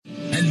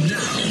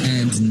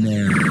And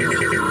now,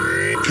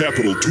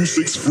 Capital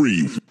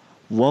 263.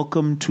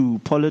 Welcome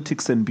to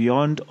Politics and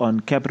Beyond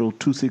on Capital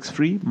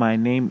 263. My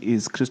name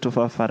is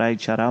Christopher Farai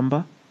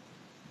Charamba.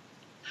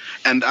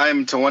 And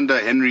I'm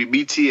Tawanda Henry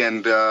Beatty,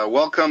 and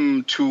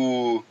welcome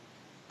to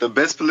the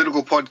best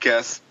political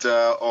podcast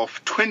of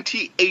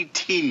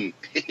 2018.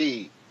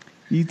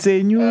 It's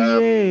a new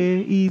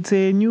year. It's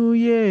a new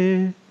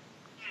year.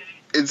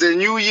 It's a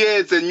new year.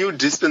 It's a new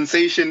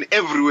dispensation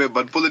everywhere,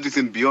 but politics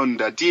and beyond.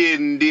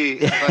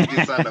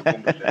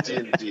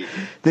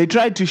 They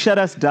tried to shut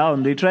us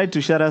down.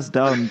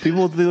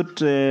 People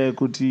thought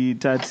kuti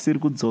tatisiri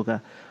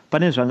kudzoka.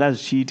 Pane zvanga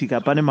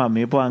zvichiitika, pane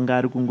mamhepo anga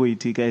ari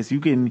kungoitika. As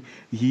you can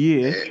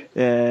hear,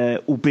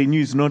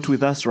 Upenyu is not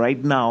with us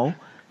right now,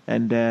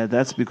 and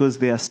that's because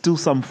there are still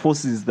some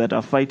forces that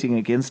are fighting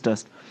against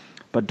us.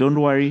 But don't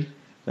worry,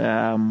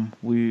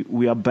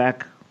 we are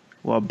back.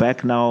 We're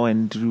back now,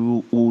 and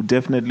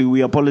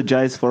we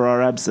apologize for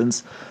our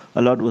absence.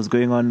 A lot was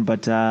going on,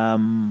 but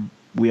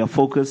we are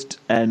focused,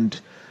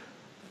 and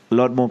a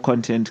lot more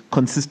content,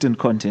 consistent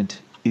content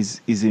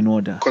is in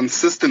order.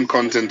 Consistent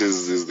content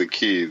is the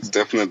key. It's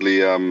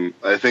definitely,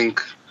 I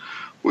think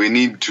we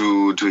need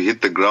to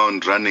hit the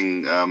ground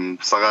running.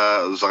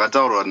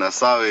 Zvakataurwa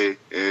naSawe,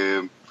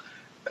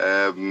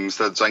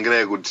 Mr.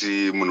 Tsvangirai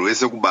kuti munhu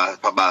wese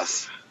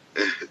pabasa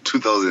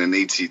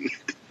 2018.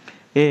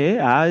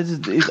 I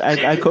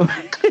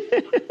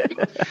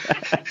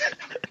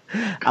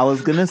was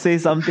gonna say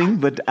something,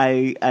 but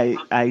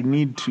I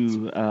need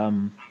to I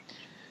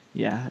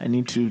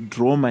need to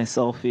draw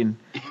myself in.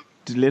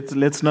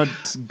 Let's not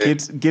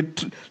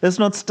let's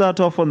not start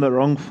off on the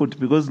wrong foot,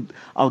 because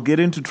I'll get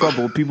into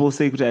trouble. People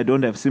say I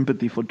don't have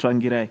sympathy for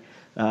Tsvangirai,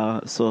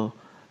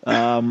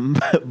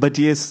 but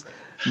yes,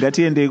 let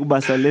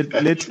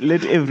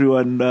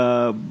everyone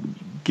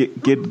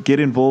get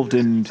involved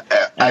and.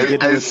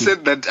 I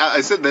set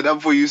that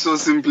up for you so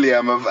simply.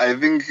 I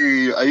think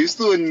are you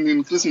still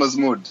in Christmas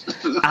mode?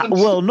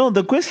 Well, no.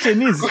 The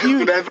question is,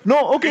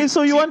 okay.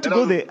 So you want to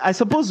go there? I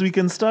suppose we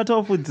can start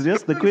off with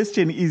just the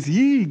question: is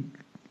he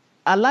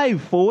alive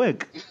for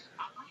work?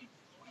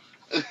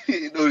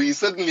 No, he's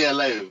certainly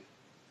alive.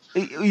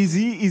 Is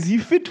he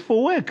fit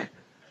for work?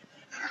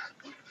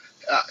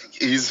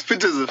 He's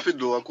fit as a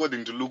fiddle,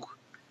 according to Luke.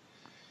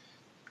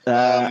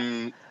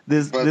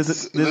 There's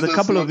a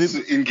couple of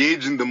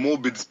engage in the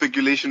morbid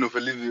speculation of a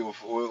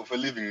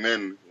living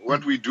man.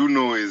 What we do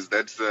know is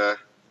that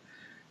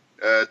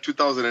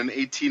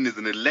 2018 is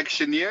an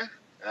election year,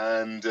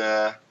 and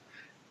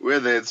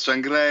whether it's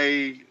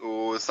Tsvangirai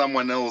or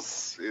someone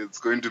else, it's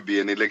going to be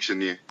an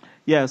election year.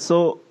 Yeah.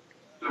 So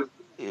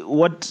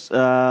what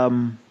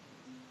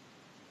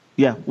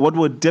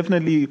we're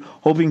definitely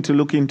hoping to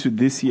look into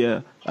this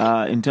year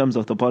in terms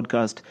of the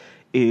podcast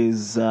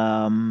is.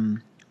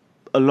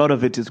 A lot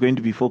of it is going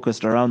to be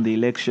focused around the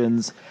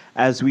elections.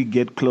 As we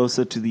get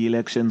closer to the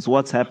elections,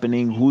 what's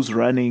happening, who's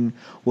running.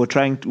 We'll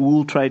try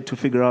to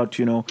figure out,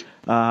 who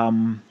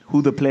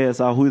the players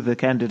are, who the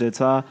candidates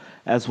are,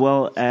 as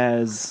well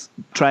as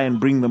try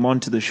and bring them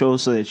onto the show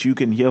so that you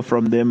can hear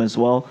from them as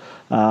well.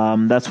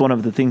 That's one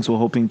of the things we're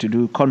hoping to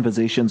do,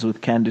 conversations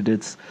with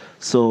candidates.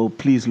 So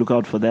please look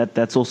out for that.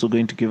 That's also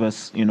going to give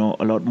us, a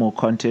lot more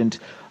content.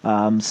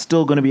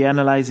 Still going to be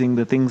analyzing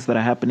the things that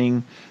are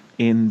happening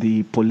in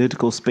the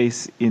political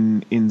space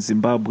in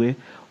Zimbabwe.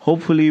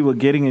 Hopefully we're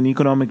getting an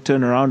economic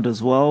turnaround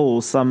as well,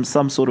 or some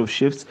sort of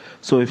shifts.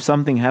 So if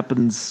something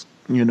happens,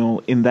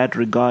 in that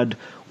regard,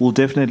 we'll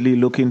definitely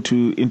look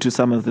into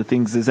some of the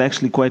things. There's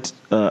actually quite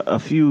a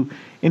few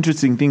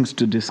interesting things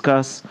to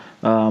discuss.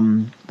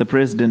 The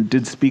president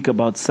did speak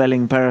about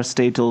selling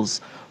parastatals,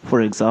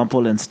 for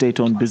example, and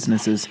state-owned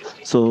businesses.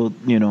 So,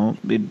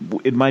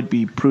 it might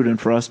be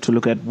prudent for us to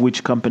look at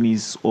which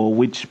companies or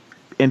which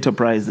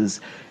enterprises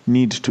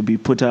need to be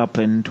put up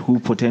and who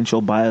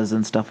potential buyers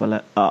and stuff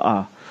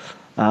are.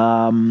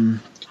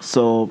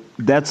 So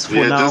that's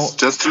for now.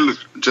 Just to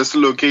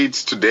locate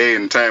today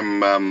in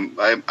time.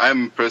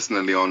 I'm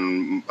personally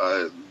on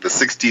the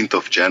 16th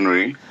of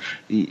January.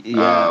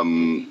 Yeah.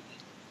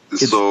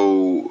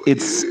 So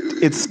it's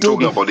still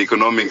talking about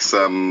economics.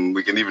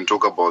 We can even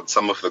talk about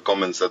some of the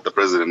comments that the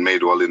president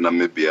made while in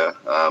Namibia.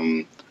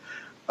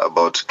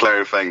 About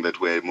clarifying that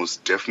we're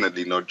most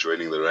definitely not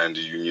joining the Rand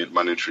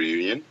Monetary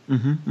Union,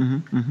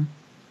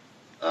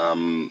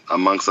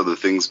 amongst other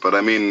things. But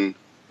I mean,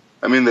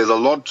 there's a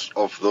lot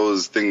of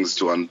those things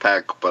to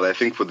unpack. But I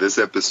think for this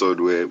episode,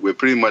 we're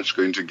pretty much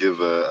going to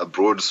give a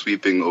broad,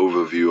 sweeping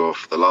overview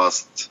of the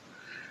last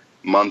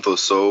month or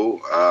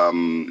so,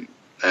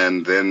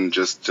 and then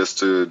just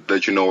to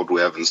let you know what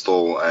we have in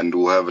store. And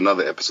we'll have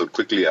another episode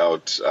quickly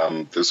out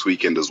this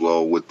weekend as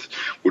well,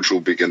 which will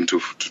begin to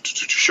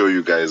show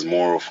you guys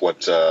more of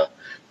what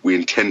we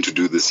intend to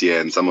do this year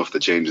and some of the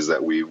changes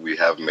that we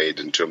have made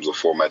in terms of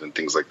format and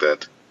things like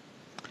that.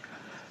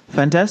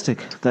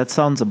 Fantastic. That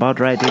sounds about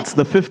right. It's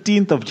the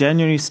 15th of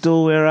January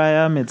still where I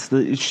am.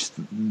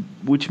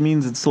 Which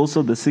means it's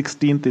also the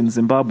 16th in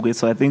Zimbabwe.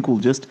 So I think we'll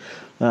just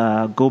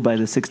go by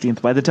the 16th.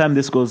 By the time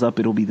this goes up,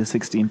 it'll be the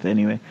 16th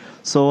anyway.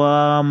 So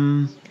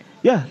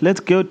Yeah, let's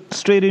get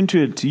straight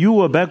into it. You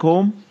were back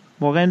home.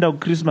 Morenda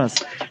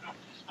Christmas.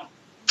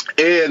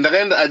 And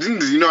then I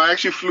didn't, I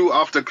actually flew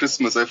after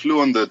Christmas. I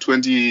flew on the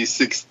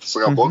 26th,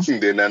 so Boxing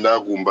Day, Nanda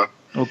Rumba.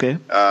 Okay.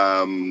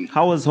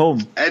 How was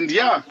home? And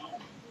yeah,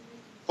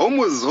 home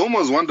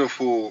was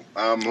wonderful.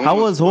 How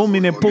was home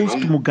in a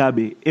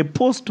post-Mugabe? A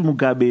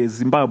post-Mugabe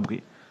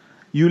Zimbabwe.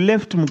 You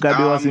left,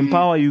 Mugabe was in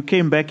power, you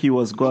came back, he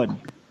was gone.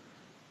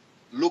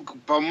 Look,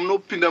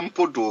 pamunopinda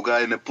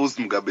mupotoka in a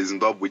post-Mugabe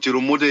Zimbabwe,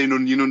 chero mota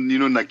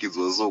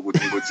nakidzwa so kuti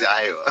ngoti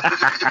aiwa.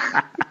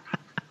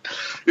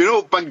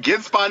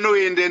 Pagets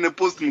panoenda in a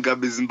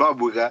post-Mugabe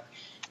Zimbabwe ka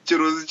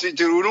chero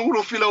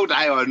unongofila kuti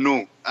aiwa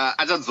no,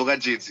 achadzoka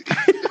chete.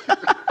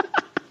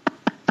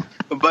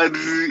 But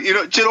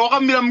chero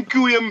wakamira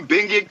mukyu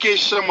yemubhengi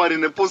yekesha mwari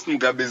in a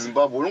post-Mugabe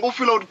Zimbabwe,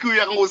 unongofila kuti kyu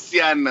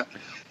yakangosiyana.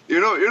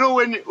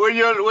 When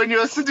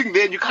you're sitting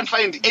there and you can't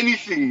find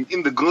anything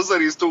in the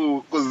grocery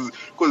store because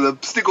a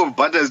stick of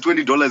butter is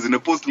 $20 in a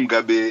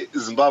post-Mugabe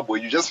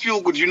Zimbabwe, you just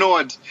feel good. You know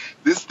what?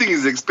 This thing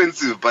is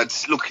expensive,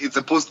 but look, it's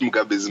a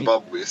post-Mugabe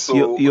Zimbabwe.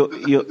 So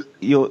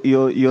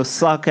your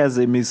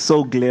sarcasm is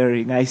so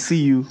glaring. I see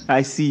you.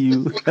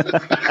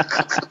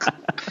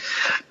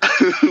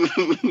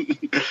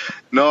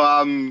 No,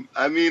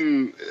 I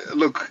mean,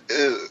 look.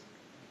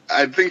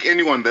 I think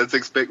anyone that's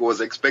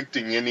was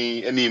expecting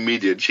any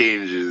immediate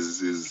change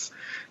is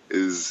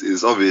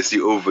obviously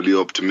overly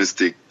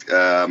optimistic.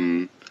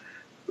 But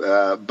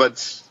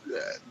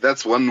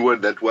that's one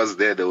word that was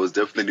there. There was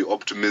definitely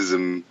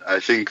optimism. I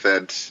think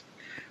that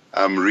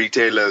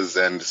retailers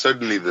and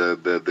certainly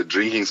the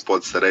drinking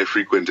spots that I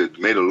frequented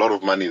made a lot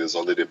of money this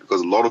holiday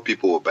because a lot of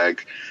people were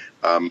back.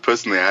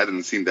 Personally, I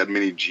hadn't seen that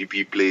many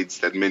GP plates,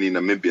 that many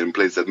Namibian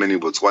plates, that many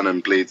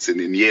Botswanan plates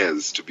in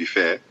years, to be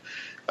fair.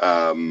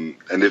 And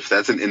if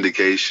that's an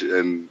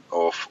indication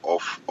of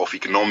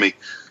economic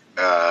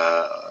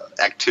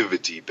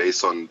activity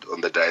based on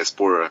the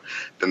diaspora,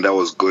 then that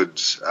was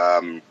good.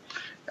 I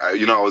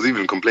was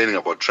even complaining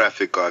about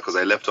traffic because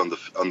I left on the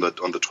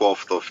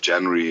 12th of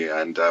January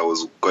and I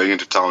was going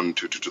into town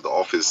to the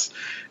office,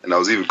 and I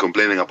was even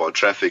complaining about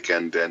traffic.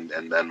 And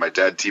my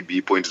dad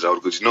TB pointed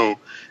out, because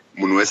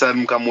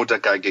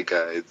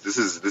this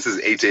is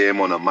 8 a.m.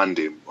 on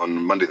Monday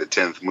the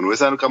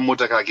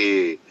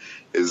 10th.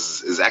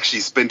 Is actually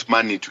spent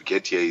money to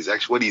get here.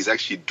 What he's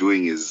actually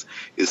doing is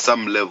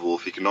some level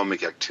of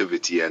economic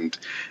activity, and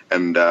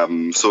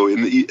so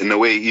in a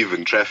way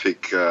even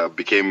traffic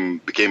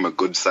became a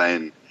good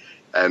sign,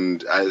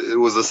 and it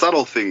was the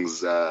subtle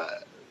things,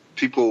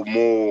 people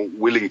more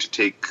willing to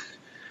take,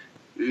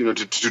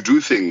 to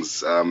do things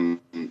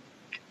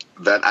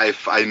that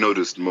I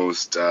noticed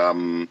most.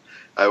 I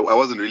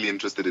wasn't really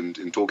interested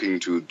in talking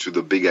to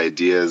the big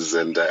ideas,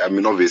 and I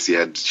mean obviously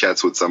I had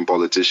chats with some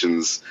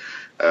politicians.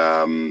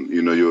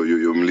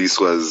 Your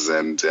Mliswas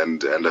and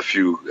a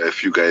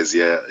few guys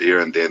here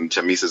and there, and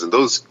Chamisas, and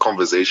those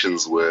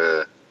conversations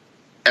were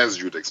as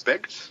you'd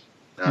expect.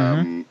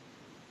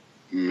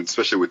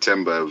 Especially with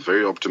Temba,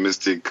 very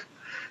optimistic.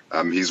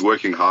 He's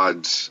working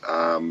hard.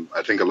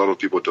 I think a lot of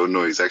people don't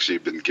know he's actually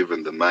been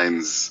given the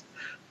mines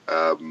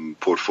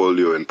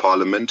portfolio in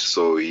Parliament,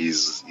 so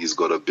he's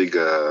got a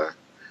bigger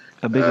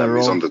role.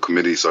 He's on the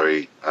committee,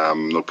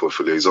 not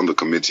portfolio. He's on the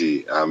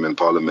committee in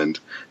Parliament.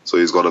 So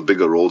he's got a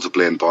bigger role to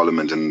play in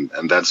Parliament, and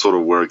that sort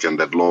of work and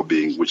that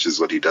lobbying, which is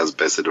what he does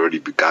best, had already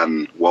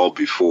begun well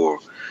before,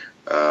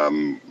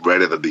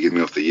 right at the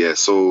beginning of the year.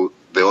 So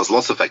there was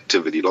lots of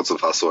activity, lots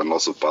of hustle and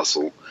lots of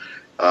bustle.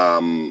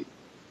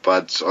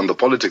 But on the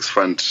politics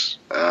front,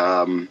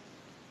 I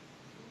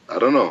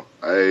don't know.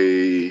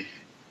 I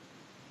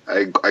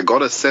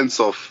got a sense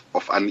of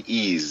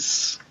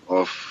unease,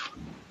 of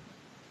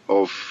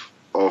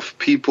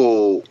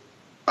people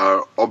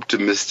are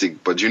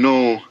optimistic, but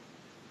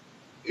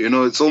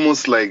it's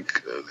almost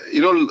like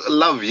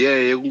love,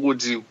 yeah,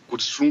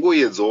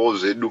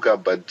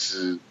 but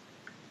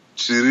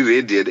she's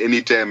ready at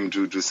any time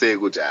to say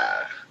good,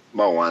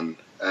 my one.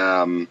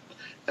 And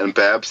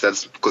perhaps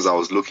that's because I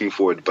was looking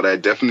for it, but I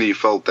definitely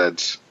felt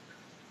that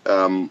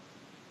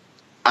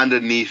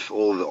underneath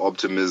all the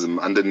optimism,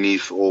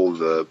 underneath all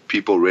the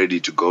people ready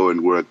to go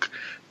and work,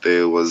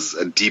 there was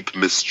a deep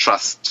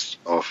mistrust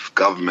of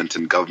government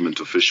and government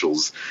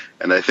officials.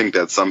 And I think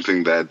that's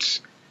something that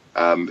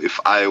if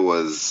I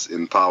was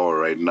in power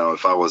right now,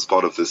 if I was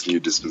part of this new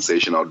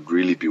dispensation, I would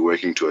really be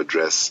working to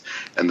address.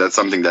 And that's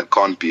something that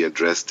can't be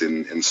addressed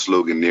in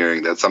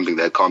sloganeering. That's something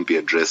that can't be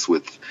addressed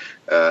with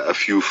a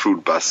few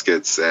fruit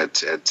baskets at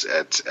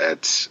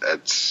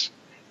the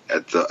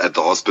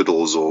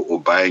hospitals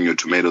or buying your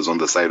tomatoes on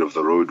the side of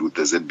the road with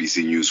the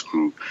ZBC News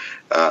crew.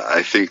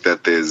 I think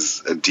that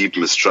there's a deep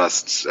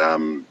mistrust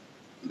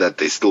that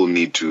they still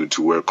need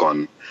to work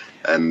on.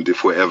 And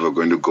if we're ever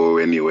going to go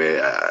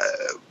anywhere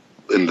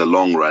in the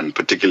long run,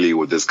 particularly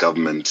with this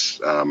government,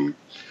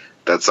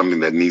 that's something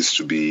that needs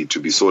to be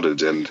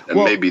sorted. And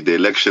maybe the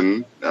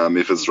election,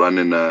 if it's run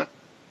in a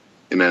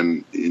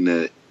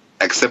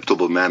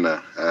acceptable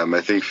manner.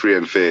 I think free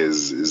and fair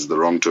is the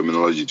wrong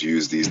terminology to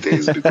use these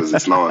days because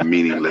it's now a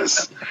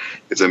meaningless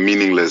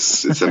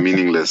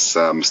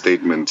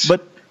statement.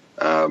 But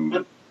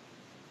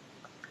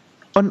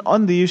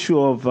on the issue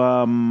of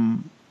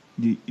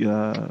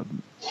the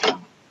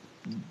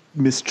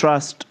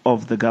mistrust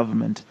of the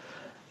government,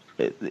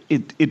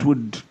 it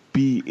would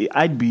be,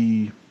 I'd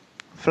be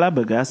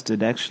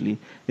flabbergasted actually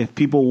if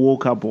people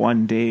woke up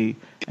one day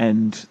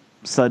and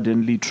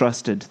suddenly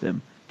trusted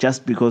them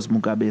just because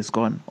Mugabe is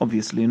gone.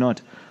 Obviously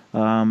not.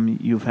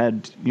 You've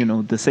had,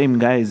 the same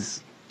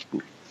guys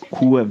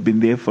who have been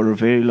there for a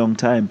very long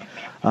time.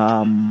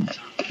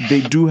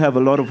 They do have a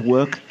lot of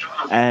work,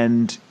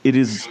 and it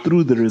is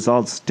through the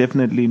results,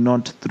 definitely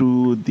not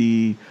through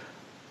the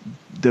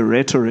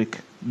rhetoric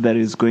that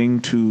is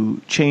going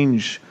to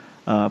change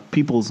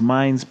people's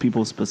minds,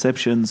 people's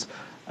perceptions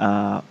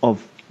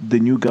of the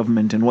new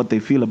government and what they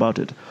feel about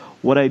it.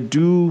 What I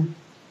do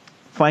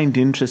find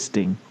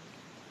interesting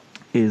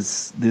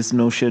is this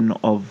notion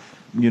of,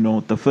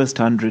 the first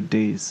 100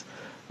 days.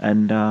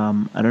 And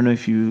I don't know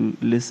if you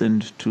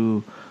listened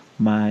to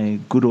my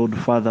good old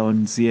father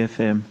on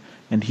ZFM,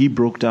 and he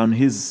broke down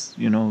his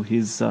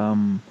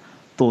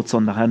thoughts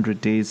on the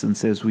 100 days and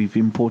says we've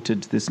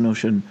imported this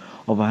notion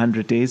of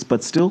 100 days,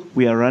 but still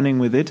we are running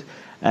with it.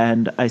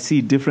 And I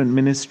see different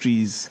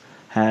ministries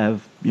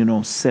have,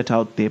 set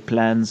out their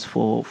plans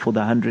for the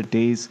 100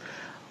 days.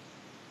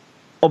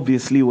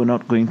 Obviously, we're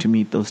not going to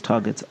meet those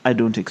targets. I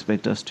don't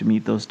expect us to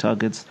meet those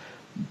targets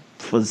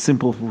for the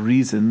simple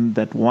reason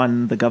that,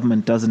 one, the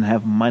government doesn't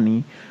have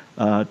money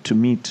to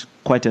meet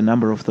quite a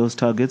number of those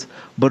targets,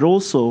 but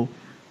also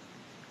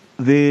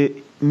there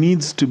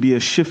needs to be a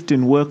shift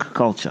in work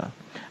culture.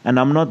 And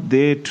I'm not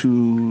there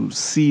to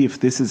see if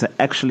this is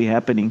actually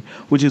happening,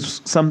 which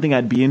is something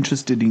I'd be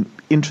interested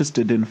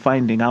in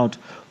finding out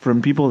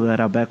from people that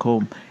are back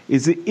home.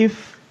 Is it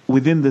if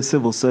within the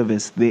civil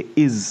service there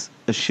is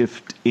a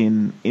shift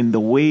in the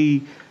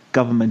way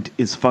government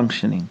is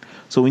functioning.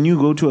 So when you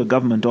go to a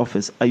government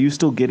office, are you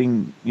still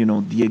getting,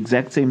 the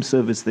exact same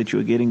service that you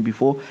were getting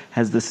before?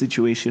 Has the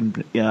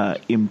situation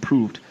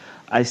improved?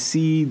 I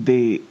see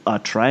they are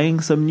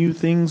trying some new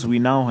things. We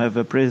now have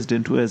a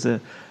president who has a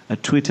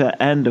Twitter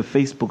and a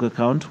Facebook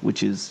account,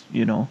 which is,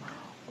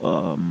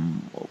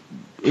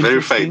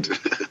 verified.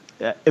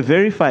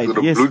 Verified,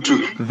 yes.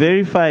 Bluetooth.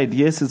 Verified,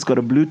 yes. It's got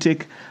a blue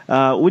tick,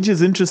 which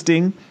is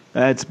interesting.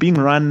 It's being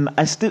run.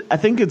 I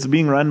think it's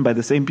being run by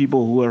the same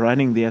people who were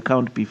running the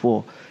account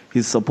before,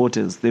 his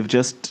supporters. They've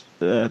just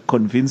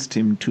convinced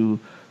him to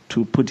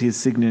put his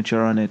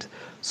signature on it.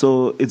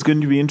 So it's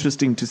going to be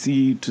interesting to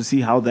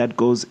see how that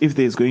goes. If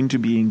there's going to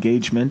be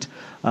engagement,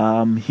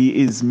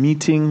 he is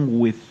meeting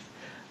with.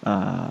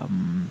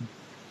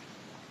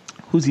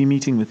 Who's he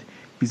meeting with?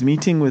 He's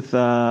meeting with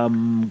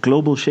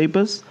Global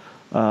Shapers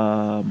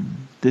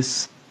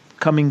this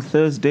coming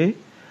Thursday.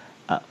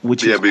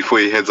 Before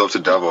he heads off to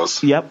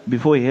Davos. Yep,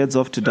 before he heads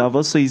off to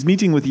Davos. So he's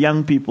meeting with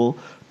young people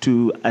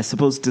to, I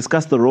suppose,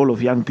 discuss the role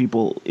of young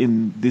people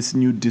in this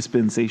new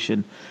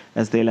dispensation,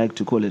 as they like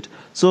to call it.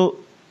 So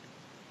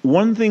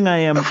one thing I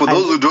am... For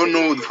those who don't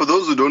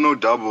know,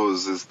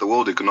 Davos is the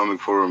World Economic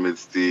Forum.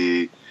 It's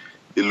the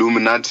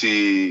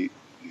Illuminati...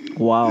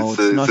 Wow, it's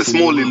a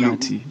small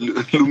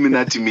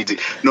Illuminati meeting.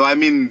 No, I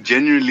mean,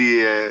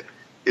 generally...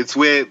 it's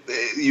where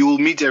you will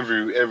meet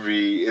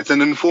every. It's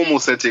an informal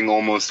setting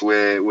almost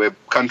where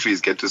countries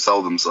get to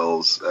sell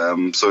themselves.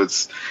 So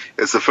it's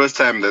the first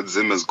time that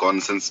Zim has gone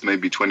since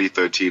maybe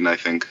 2013, I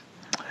think.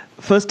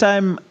 First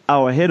time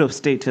our head of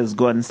state has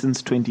gone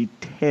since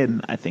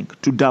 2010, I think,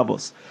 to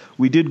Davos.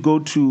 We did go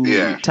to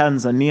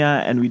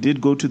Tanzania, and we did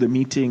go to the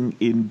meeting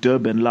in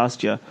Durban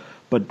last year,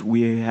 but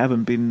we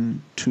haven't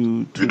been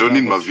to you don't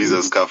need my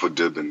visa scar for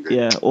Durban.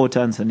 Yeah, or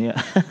Tanzania.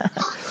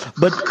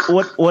 But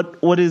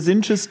what is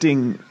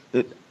interesting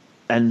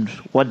and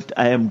what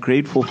I am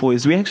grateful for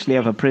is we actually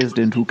have a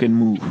president who can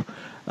move.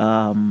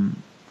 And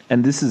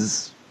this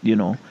is,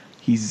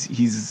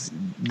 he's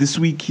this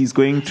week he's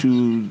going to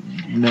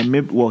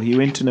Namibia. Well, he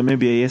went to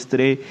Namibia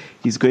yesterday.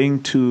 He's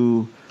going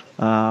to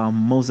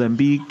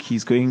Mozambique.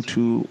 He's going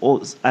to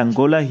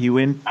Angola. He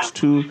went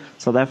to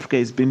South Africa.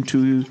 He's been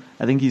to,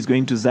 I think he's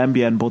going to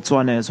Zambia and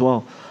Botswana as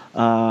well.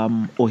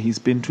 Or he's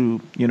been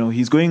to,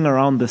 he's going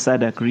around the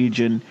SADC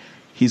region.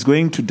 He's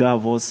going to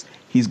Davos.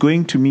 He's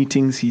going to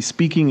meetings. He's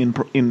speaking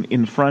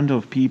in front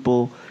of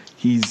people.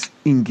 He's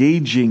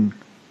engaging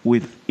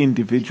with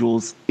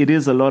individuals. It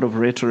is a lot of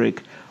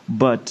rhetoric,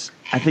 but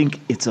I think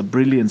it's a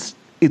brilliant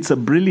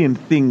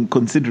thing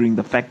considering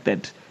the fact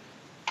that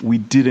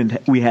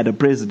we had a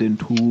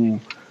president who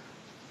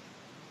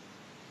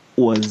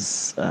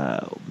was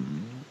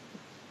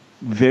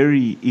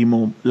very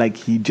like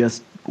he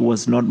just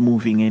was not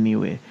moving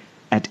anywhere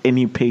at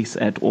any pace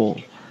at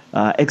all,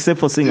 except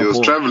for Singapore. He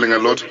was traveling a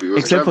lot.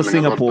 Except for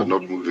Singapore, but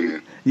not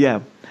moving.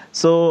 Yeah,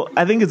 so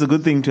I think it's a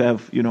good thing to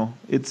have.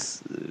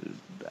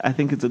 I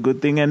think it's a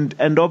good thing,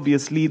 and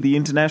obviously the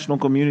international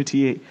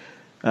community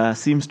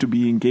seems to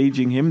be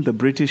engaging him. The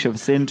British have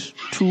sent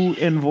 2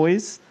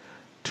 envoys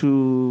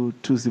to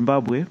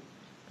Zimbabwe.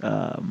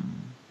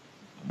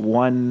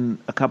 one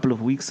a couple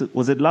of weeks.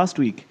 Was it last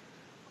week?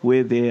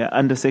 Where their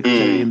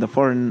undersecretary in the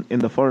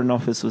foreign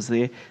office was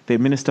there. Their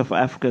minister for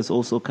Africa has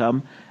also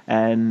come,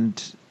 and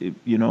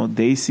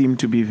they seem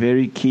to be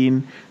very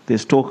keen.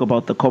 There's talk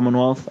about the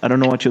Commonwealth. I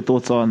don't know what your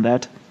thoughts are on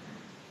that.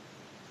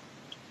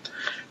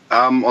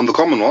 On the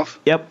Commonwealth?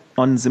 Yep,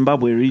 on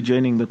Zimbabwe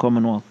rejoining the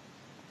Commonwealth.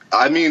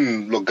 I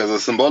mean, look, as a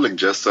symbolic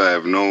gesture, I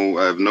have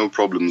no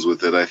problems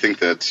with it. I think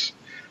that,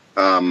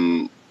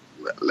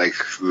 like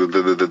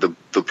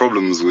the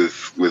problems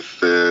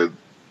with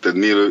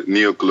the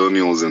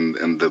neo-colonials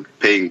and the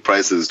paying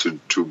prices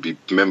to be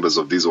members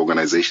of these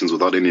organizations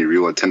without any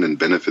real attendant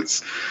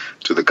benefits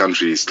to the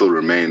country still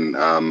remain.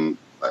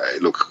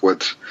 Look,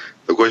 what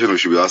the question we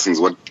should be asking is,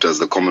 what does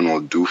the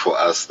Commonwealth do for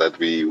us that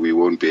we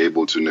won't be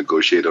able to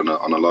negotiate on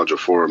a larger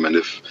forum? And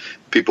if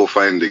people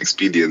find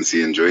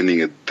expediency in joining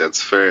it,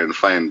 that's fair and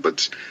fine,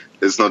 but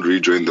let's not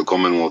rejoin the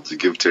Commonwealth to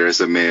give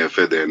Theresa May a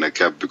feather in a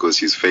cap because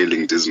she's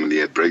failing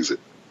dismally at Brexit.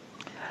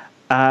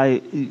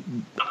 I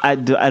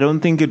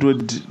don't think it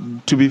would,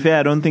 to be fair,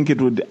 I don't think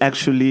it would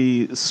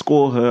actually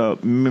score her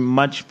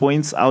much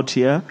points out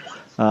here.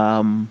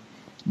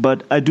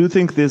 But I do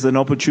think there's an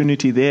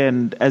opportunity there.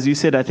 And as you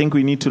said, I think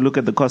we need to look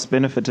at the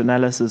cost-benefit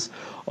analysis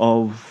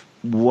of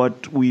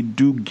what we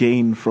do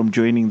gain from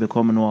joining the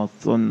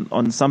Commonwealth.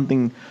 On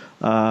something,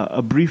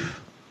 a brief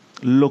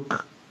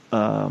look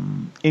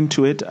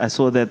into it, I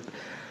saw that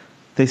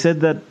they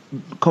said that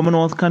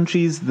Commonwealth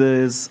countries,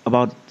 there's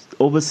about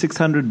over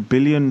 $600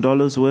 billion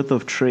worth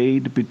of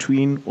trade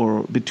between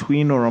or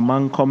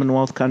among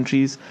Commonwealth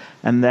countries,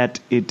 and that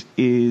it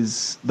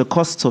is the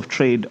costs of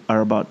trade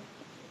are about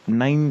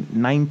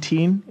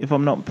 19, if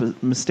I'm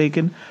not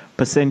mistaken,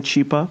 percent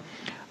cheaper.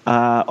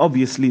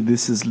 Obviously,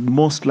 this is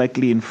most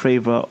likely in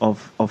favor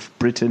of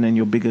Britain and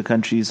your bigger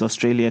countries,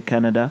 Australia,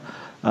 Canada.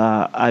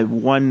 I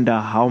wonder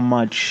how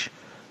much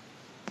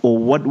or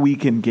what we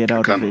can get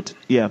out of it.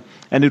 Yeah,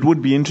 and it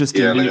would be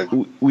interesting. Yeah,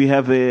 we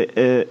have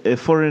a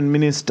foreign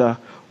minister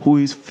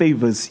who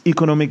favors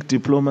economic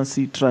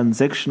diplomacy,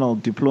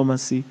 transactional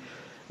diplomacy,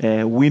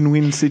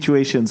 win-win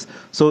situations.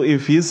 So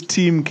if his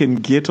team can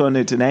get on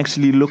it and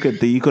actually look at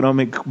the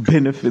economic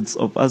benefits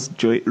of us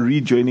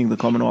rejoining the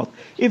Commonwealth,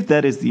 if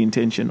that is the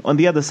intention. On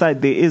the other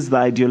side, there is the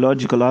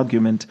ideological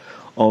argument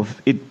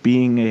of it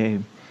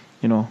being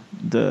the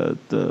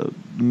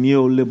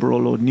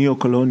neoliberal or the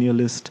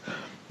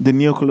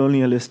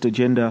neocolonialist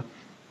agenda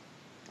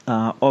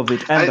of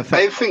it, and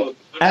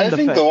I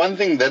think the one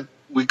thing that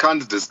we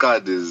can't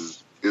discard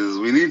is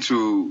we need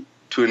to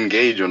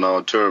engage on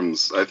our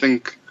terms. I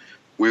think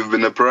we've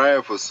been a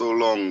pariah for so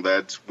long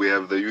that we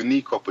have the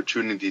unique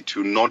opportunity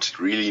to not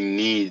really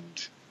need,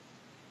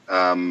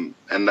 and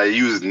I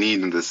use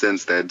need in the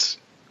sense that,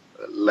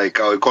 like,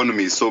 our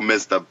economy is so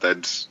messed up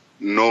that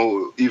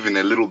even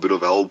a little bit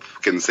of help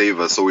can save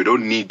us. So we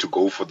don't need to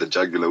go for the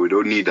jugular. We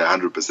don't need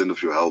 100%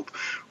 of your help.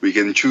 We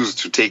can choose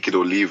to take it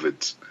or leave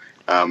it,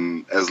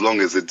 as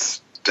long as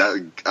it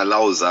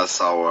allows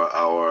us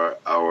our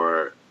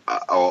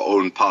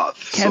own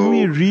path. Can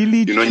we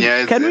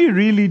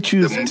really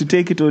choose to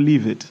take it or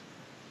leave it?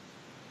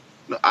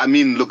 I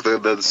mean, look,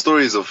 the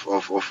stories of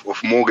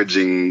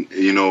mortgaging,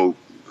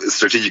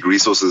 strategic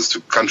resources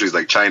to countries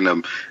like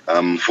China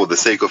for the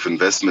sake of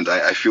investment,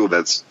 I feel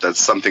that's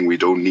something we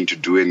don't need to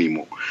do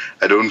anymore.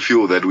 I don't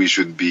feel that we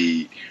should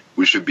be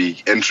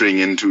entering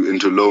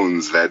into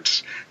loans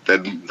that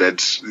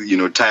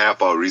tie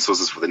up our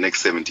resources for the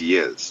next 70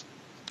 years.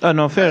 Oh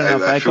no, fair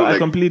enough. I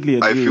completely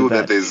agree. I feel with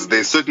that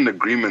there's certain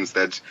agreements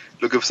that,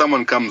 look, if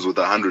someone comes with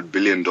 $100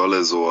 billion or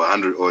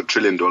 $1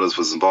 trillion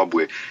for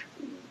Zimbabwe,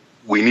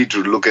 we need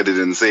to look at it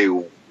and say,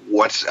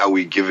 what are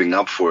we giving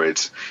up for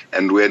it?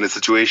 And we're in a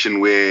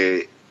situation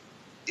where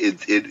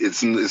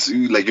it's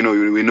like,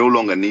 we no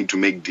longer need to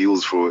make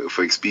deals for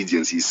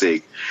expediency's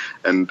sake.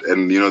 And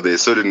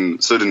there's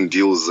certain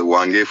deals,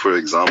 Wange, for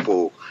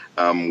example,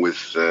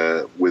 with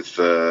the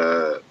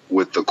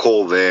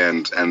coal there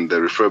and the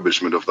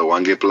refurbishment of the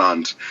Wange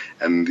plant.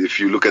 And if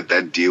you look at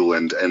that deal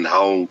and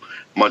how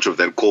much of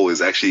that coal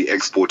is actually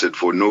exported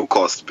for no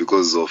cost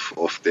because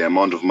of the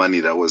amount of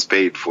money that was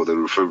paid for the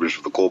refurbishment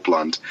of the coal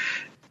plant,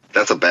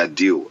 that's a bad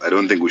deal. I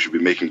don't think we should be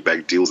making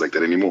bad deals like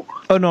that anymore.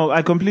 Oh no,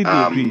 I completely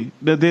agree.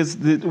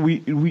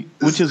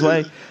 Which is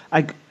why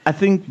I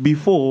think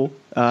before,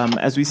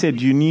 as we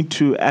said, you need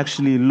to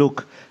actually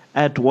look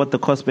at what the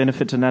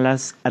cost-benefit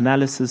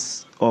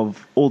analysis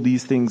of all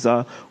these things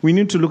are. We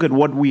need to look at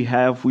what we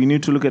have. We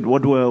need to look at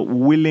what we're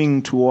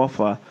willing to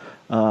offer.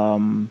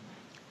 And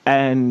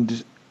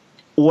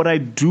what I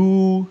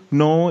do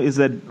know is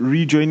that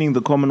rejoining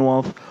the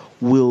Commonwealth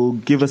will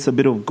give us a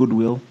bit of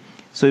goodwill.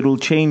 So it will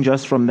change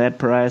us from that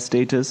pariah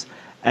status,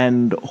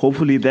 and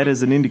hopefully that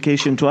is an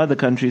indication to other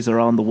countries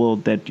around the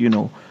world that,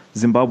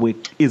 Zimbabwe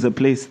is a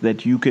place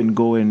that you can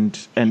go and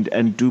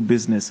do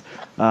business.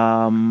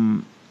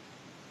 One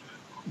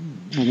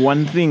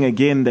thing,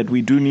 again, that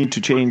we do need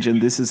to change,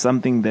 and this is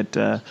something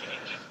that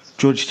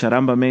George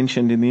Charamba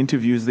mentioned in the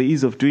interview, is the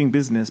ease of doing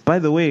business. By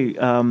the way,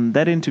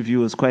 that interview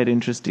was quite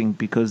interesting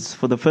because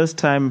for the first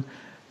time,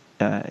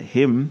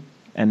 him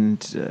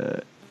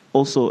and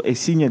also a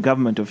senior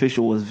government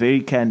official was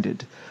very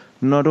candid,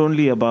 not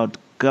only about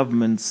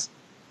governments,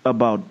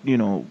 about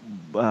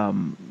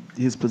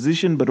his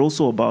position, but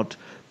also about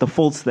the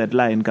faults that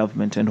lie in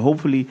government. And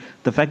hopefully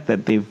the fact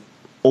that they've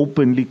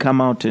openly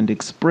come out and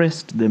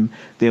expressed them,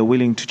 they're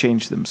willing to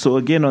change them. So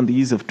again, on the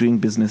ease of doing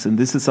business, and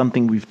this is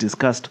something we've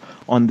discussed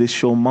on this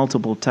show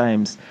multiple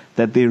times,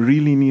 that there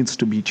really needs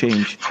to be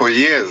change. For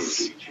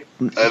years.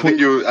 I think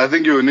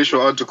your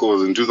initial article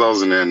was in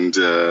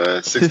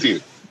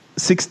 2016.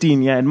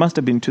 16, yeah, it must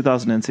have been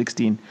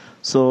 2016.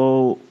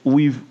 So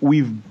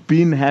we've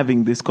been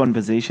having this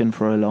conversation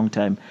for a long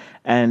time,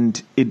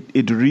 and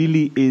it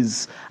really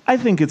is. I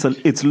think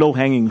it's low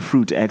hanging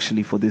fruit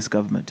actually for this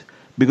government,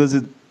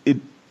 because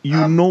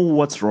you know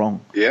what's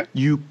wrong. Yeah.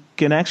 You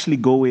can actually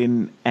go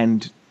in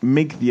and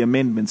make the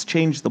amendments,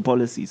 change the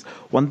policies.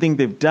 One thing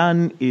they've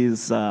done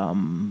is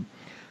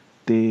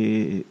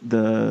they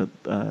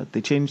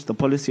changed the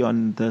policy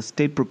on the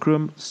state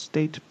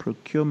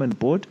procurement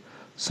board.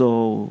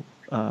 So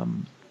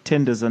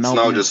tenders are now... It's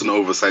now just an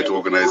oversight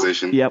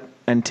organization. Yep,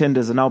 and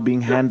tenders are now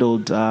being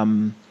handled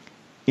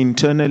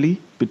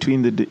internally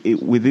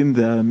within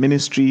the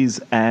ministries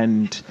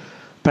and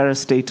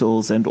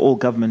parastatals and all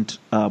government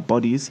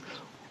bodies,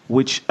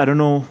 which I don't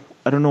know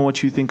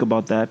what you think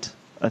about that.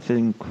 I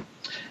think...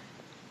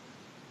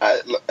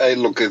 I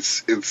look,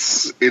 it's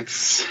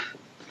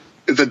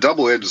a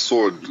double-edged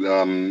sword.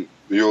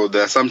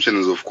 The assumption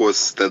is, of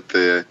course, that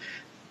the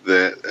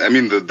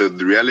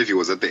reality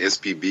was that the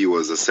SPB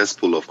was a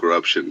cesspool of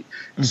corruption,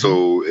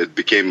 so it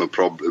became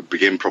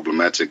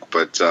problematic.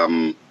 But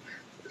does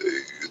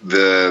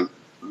the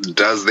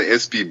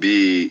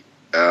SPB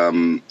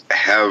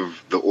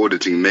have the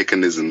auditing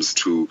mechanisms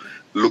to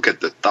look at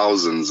the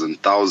thousands and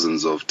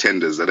thousands of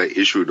tenders that are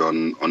issued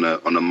on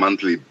a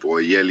monthly or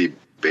yearly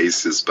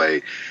basis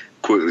by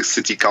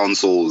city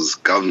councils,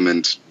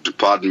 government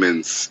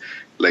departments?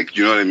 Like,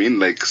 you know what I mean?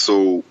 Like,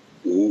 so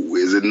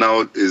was it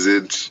not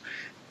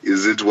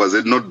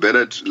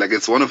better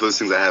it's one of those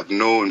things I have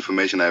no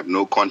information, I have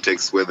no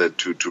context whether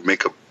to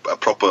make a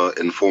proper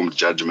informed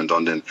judgment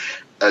on. Then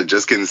I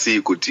just can see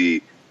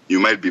Kuti, you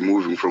might be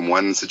moving from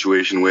one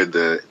situation where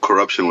the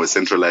corruption was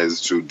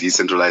centralized to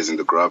decentralizing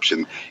the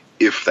corruption,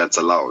 if that's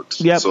allowed.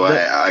 Yep, so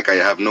I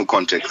have no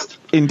context.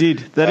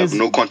 Indeed, I have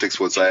no context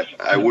whatsoever.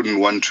 I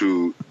wouldn't want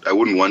to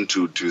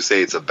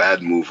say it's a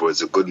bad move or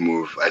it's a good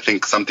move. I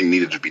think something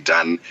needed to be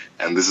done,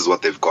 and this is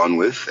what they've gone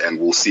with, and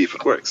we'll see if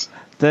it works.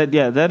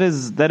 That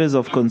is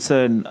of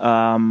concern.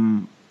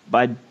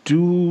 I'd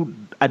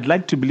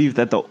like to believe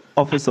that the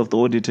Office of the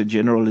Auditor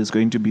General is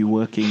going to be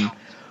working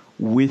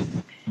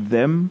with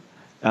them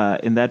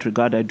in that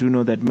regard. I do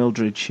know that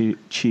Mildred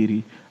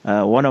Chiri,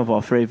 one of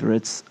our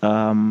favorites,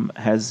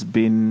 has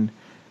been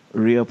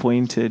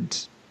reappointed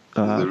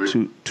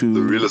to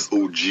the realest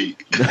OG.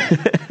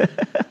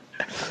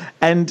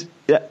 And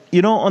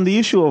on the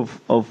issue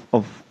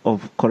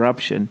of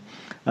corruption,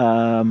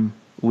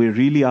 we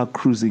really are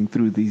cruising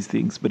through these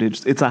things, but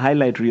it's a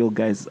highlight reel,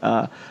 guys.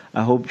 I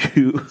hope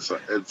you.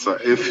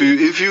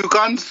 If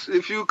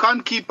you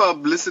can't keep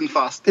up, listen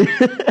fast.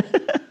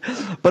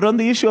 But on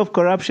the issue of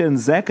corruption,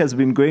 ZACC has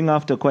been going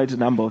after quite a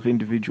number of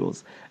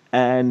individuals,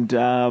 and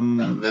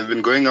they've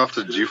been going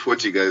after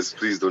G40 guys.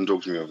 Please don't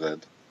talk to me of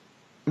that.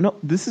 No,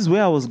 this is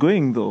where I was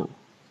going though.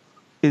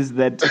 Is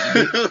that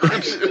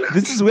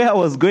this is where I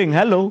was going?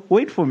 Hello,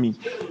 wait for me.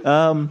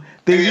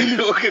 They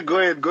really, okay, go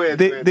ahead.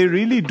 They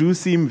really do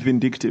seem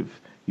vindictive,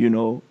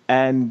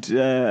 and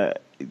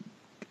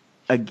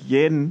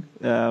again,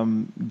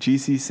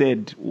 GC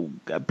said,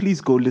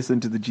 please go listen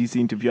to the GC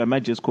interview. I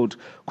might just quote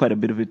quite a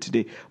bit of it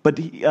today, but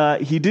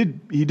he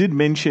did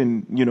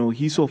mention,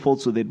 he saw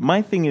faults with it.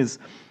 My thing is,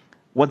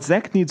 what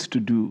ZACC needs to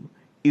do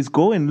is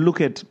go and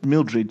look at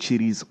Mildred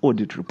Chiri's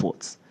audit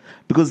reports,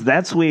 because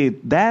that's the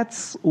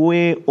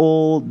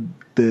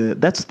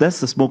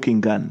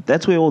smoking gun.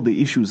 That's where all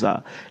the issues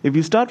are. If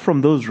you start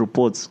from those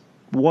reports,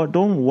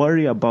 don't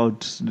worry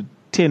about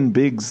 10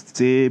 bigs,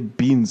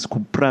 beans,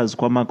 kupras,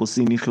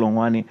 kwamakosini,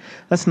 hlongwane.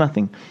 That's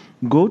nothing.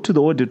 Go to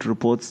the audit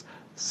reports,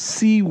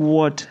 see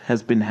what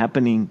has been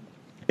happening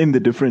in the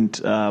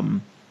different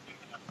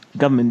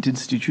government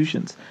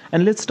institutions,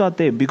 and let's start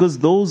there, because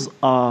those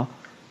are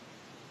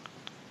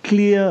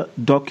clear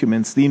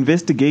documents. The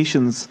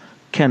investigations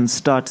can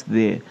start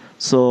there.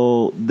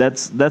 So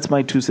that's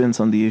my 2 cents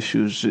on the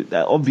issues.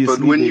 Obviously,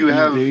 but when you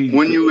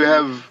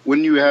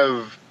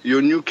have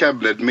your new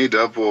cabinet made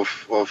up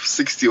of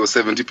 60 or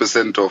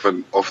 70%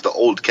 of the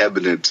old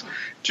cabinet,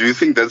 do you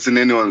think that's in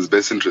anyone's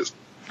best interest?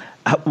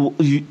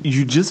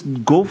 You just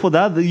go for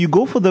that. You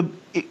go for the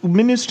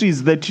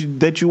ministries that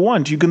you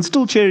want. You can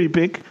still cherry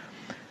pick.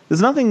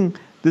 There's nothing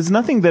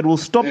that will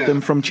stop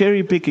them from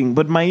cherry picking.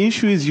 But my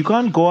issue is, you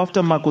can't go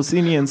after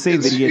Makosini and say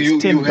that he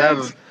had 10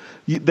 bags.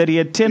 That he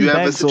had 10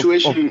 bags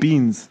of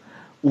beans,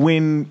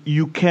 when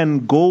you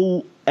can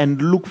go and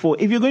look for,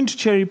 if you're going to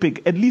cherry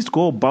pick, at least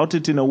go about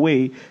it in a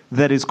way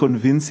that is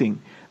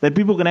convincing, that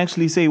people can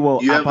actually say, well,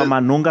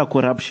 apamanonga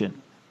corruption.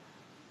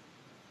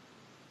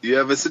 You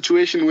have a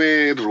situation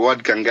where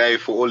Ruad Kangai,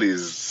 for all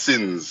his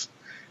sins,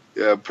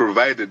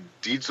 provided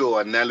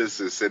detailed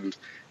analysis and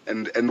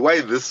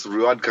why this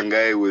Reward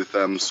Kangai with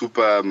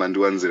Super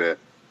Manduanzire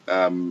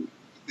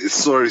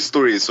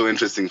story is so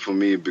interesting for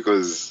me,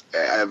 because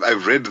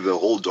I've read the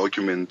whole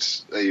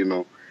document,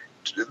 the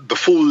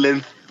full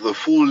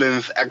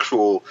length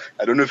actual.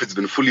 I don't know if it's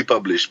been fully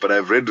published, but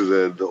I've read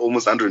the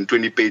almost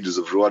 120 pages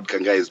of Reward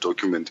Kangai's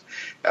document,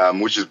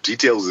 which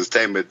details his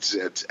time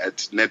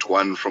at Net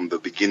One from the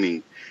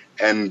beginning,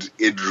 and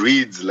it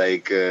reads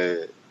like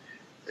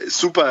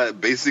Super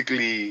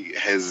basically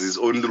has his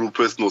own little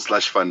personal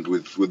slush fund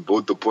with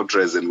both the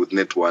Portras and with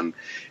Net One.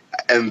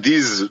 And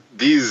these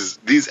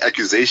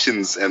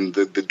accusations and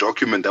the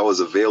document that was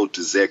availed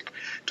to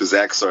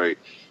ZACC,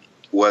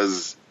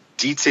 was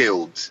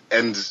detailed,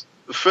 and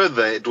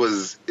further it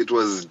was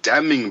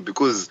damning,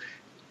 because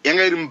my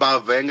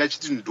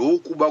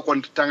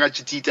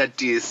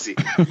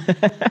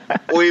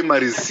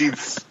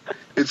receipts.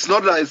 It's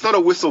not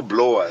a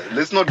whistleblower.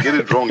 Let's not get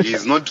it wrong.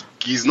 He's not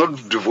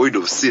devoid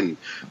of sin,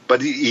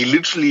 but he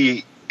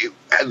literally,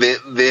 there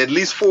are at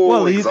least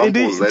four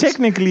examples.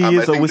 Technically, he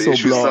is a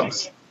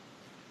whistleblower.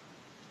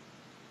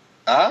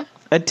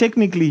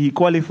 Technically, he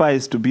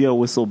qualifies to be a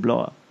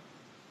whistleblower.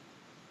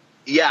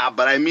 Yeah,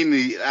 but I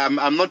mean,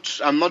 I'm not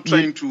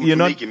trying to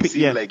make him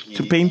seem like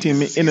to paint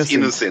him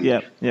innocent.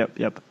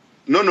 Yep.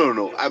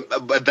 No.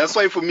 But that's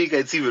why for me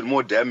it's even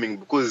more damning,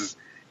 because,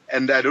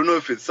 and I don't know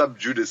if it's sub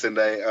judice, and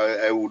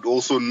I would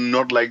also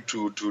not like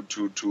to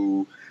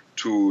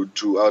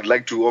I would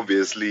like to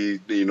obviously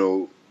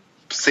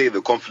say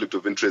the conflict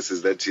of interest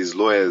is that his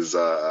lawyers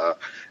are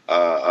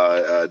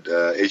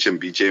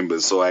HMB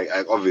Chambers, so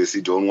I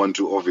obviously don't want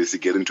to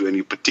get into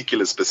any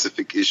particular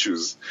specific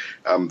issues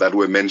that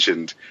were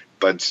mentioned.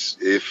 But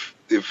if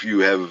you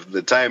have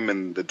the time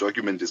and the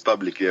document is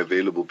publicly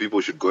available, people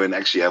should go and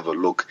actually have a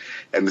look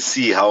and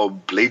see how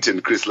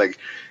blatant Chris, like,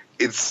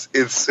 it's.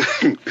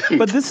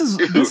 But this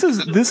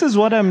is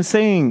what I'm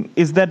saying,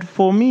 is that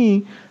for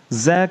me,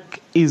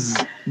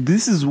 ZACC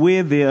this is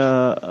where they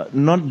are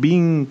not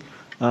being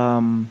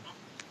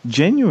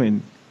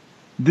genuine.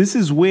 This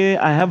is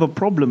where I have a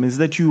problem, is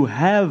that you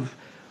have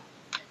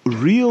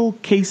real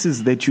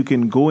cases that you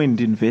can go and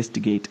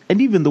investigate.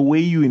 And even the way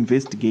you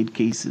investigate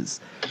cases,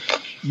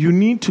 you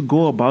need to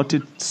go about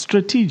it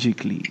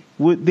strategically.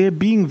 They're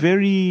being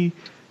very,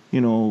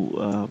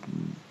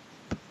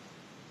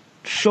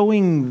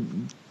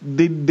 showing,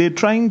 they're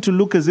trying to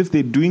look as if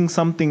they're doing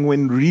something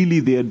when really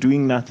they are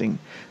doing nothing.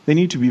 They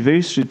need to be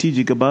very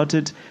strategic about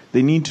it.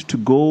 They need to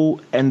go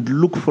and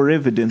look for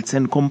evidence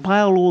and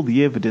compile all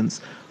the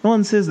evidence. No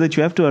one says that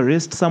you have to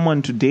arrest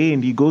someone today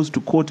and he goes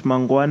to court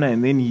Mangwana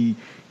and then he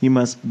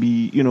must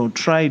be,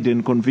 tried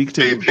and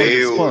convicted on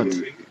the spot.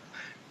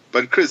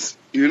 But Chris,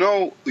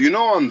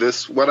 on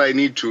this, what I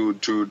need to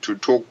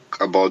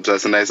talk about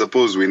us, and I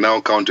suppose we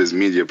now count as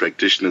media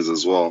practitioners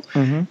as well,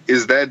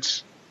 is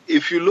that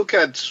if you look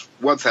at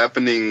what's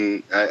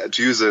happening,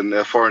 to use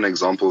a foreign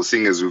example,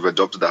 seeing as we've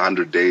adopted the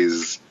 100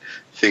 days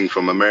thing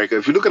from America,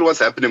 if you look at what's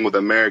happening with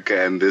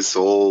America and this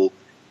whole,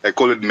 I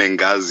call it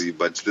Mengazi,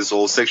 but this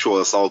whole sexual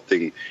assault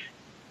thing,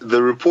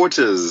 the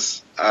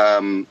reporters,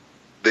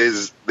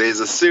 there's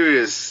a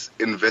serious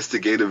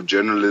investigative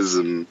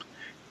journalism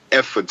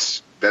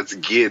effort that's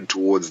geared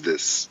towards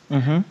this.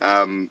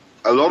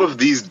 A lot of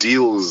these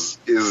deals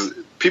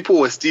people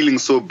were stealing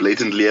so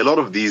blatantly. A lot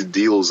of these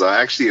deals are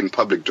actually in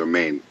public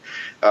domain.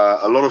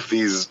 A lot of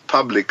these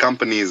public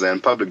companies are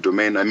in public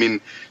domain. I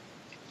mean,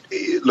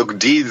 look,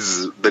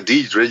 the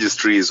deeds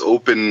registry is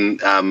open,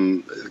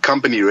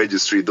 company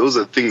registry, those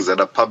are things that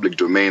are public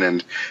domain,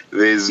 and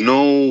there's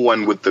no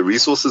one with the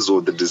resources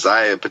or the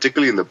desire,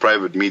 particularly in the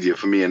private media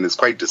for me, and it's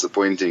quite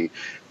disappointing,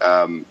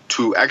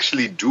 to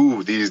actually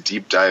do these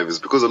deep dives,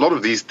 because a lot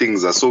of these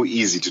things are so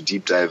easy to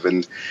deep dive,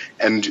 and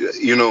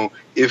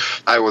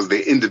if I was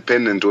the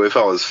Independent, or if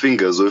I was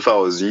Fingers, or if I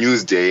was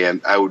Newsday,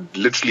 and I would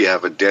literally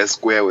have a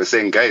desk where we're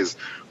saying, guys,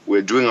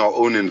 we're doing our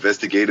own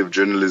investigative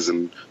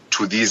journalism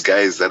to these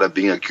guys that are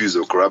being accused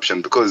of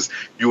corruption, because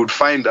you would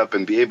find up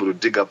and be able to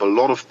dig up a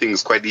lot of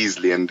things quite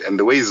easily. And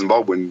the way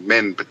Zimbabwean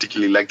men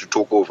particularly like to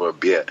talk over a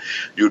beer,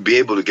 you'd be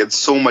able to get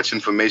so much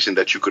information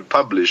that you could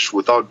publish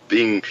without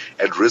being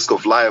at risk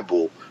of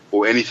libel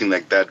or anything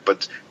like that.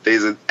 But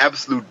there's an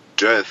absolute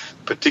dearth,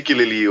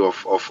 particularly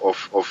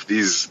of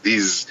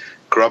these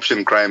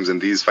corruption crimes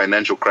and these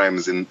financial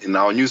crimes in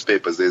our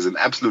newspapers. There's an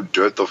absolute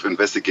dearth of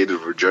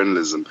investigative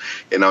journalism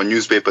in our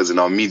newspapers, in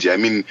our media. I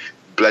mean,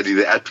 bloody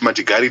the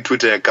Matigari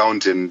Twitter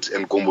account and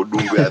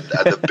Kombodumbu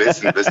are the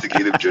best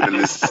investigative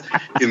journalists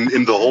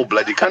in the whole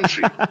bloody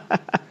country.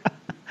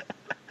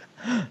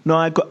 No,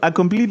 I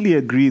completely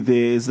agree.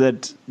 There is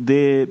that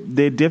there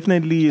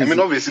definitely is. I mean,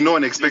 obviously, no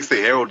one expects the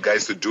Herald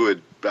guys to do it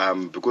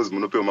because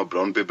Monopoly my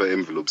brown paper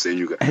envelopes saying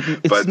you guys.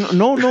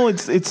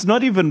 It's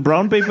not even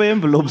brown paper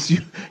envelopes.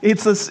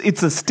 It's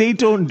a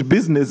state-owned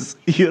business.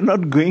 You're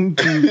not going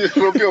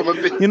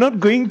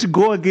to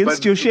go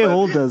against your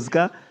shareholders,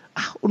 ka?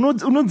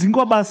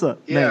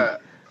 Yeah.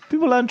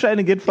 People aren't trying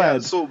to get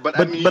fired. But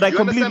I mean, I you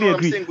completely understand what I'm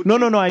agree. saying?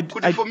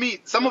 No. For me,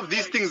 some of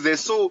these things, they're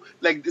so,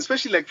 like,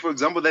 especially like, for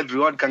example, that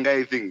Reward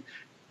Kangai thing,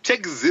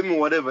 check Zim or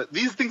whatever.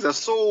 These things are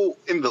so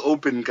in the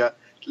open.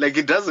 Like,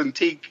 it doesn't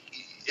take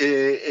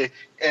a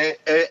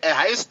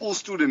high school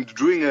student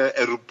doing a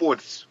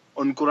report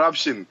on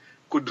corruption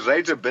could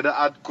write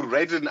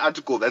an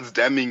article that's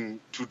damning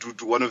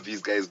to one of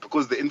these guys,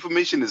 because the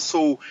information is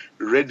so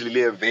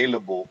readily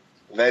available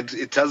that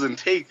it doesn't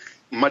take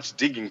much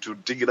digging to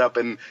dig it up.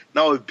 And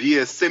now be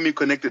a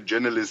semi-connected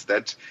journalist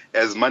that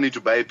has money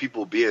to buy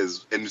people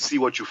beers and see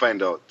what you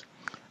find out.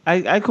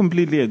 I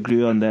completely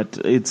agree on that.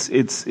 It's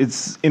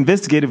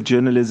investigative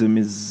journalism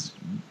is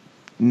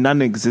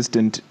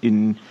non-existent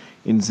in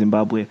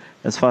Zimbabwe,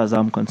 as far as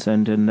I'm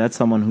concerned, and that's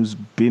someone who's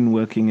been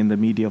working in the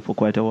media for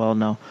quite a while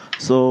now.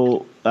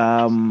 So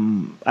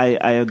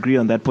I agree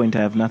on that point. I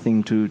have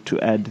nothing to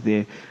add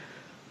there.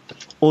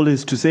 All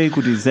is to say,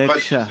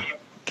 ZACC,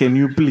 can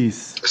you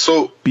please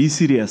be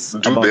serious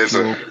about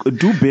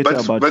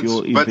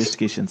your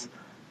investigations?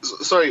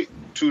 Sorry,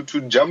 to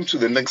jump to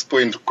the next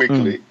point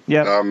quickly.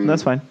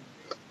 That's fine.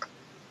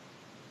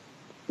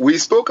 We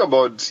spoke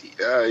about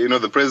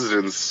the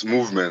president's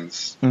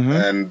movements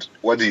and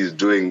what he's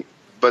doing,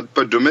 but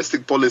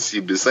domestic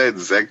policy,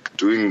 besides ZACC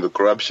doing the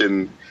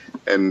corruption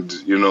and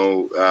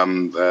Mr.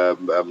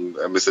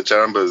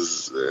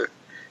 Charamba's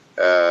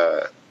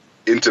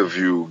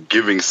interview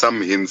giving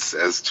some hints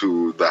as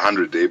to the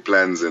 100-day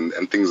plans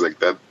and things like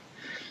that.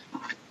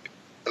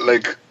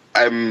 Like,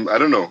 I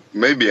don't know,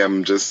 maybe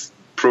I'm just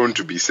prone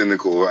to be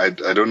cynical. I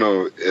don't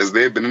know. Has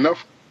there been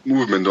enough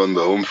movement on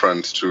the home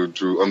front to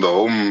on the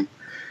home?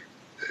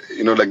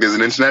 Like, there's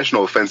an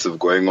international offensive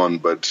going on,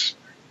 but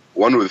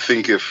one would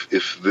think if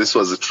this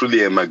was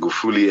truly a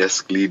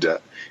Magufuli-esque leader,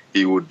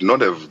 he would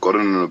not have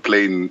gotten on a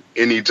plane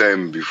any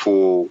time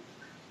before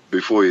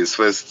his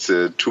first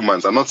 2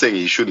 months. I'm not saying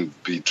he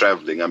shouldn't be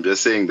traveling. I'm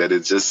just saying that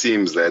it just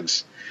seems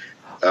that.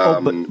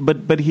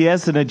 But he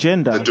has an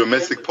agenda. The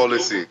domestic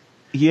policy.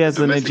 He has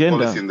an agenda.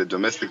 Policy in the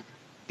domestic.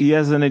 He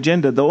has an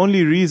agenda. The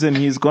only reason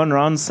he's gone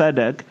around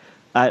SADC,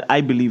 I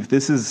believe,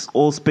 this is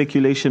all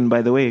speculation,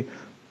 by the way,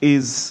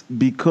 is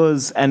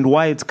because, and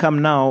why it's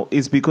come now,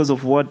 is because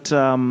of what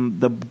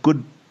the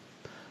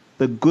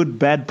good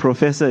bad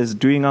professor is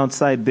doing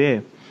outside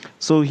there.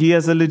 So he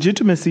has a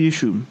legitimacy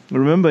issue.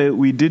 Remember,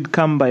 we did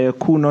come by a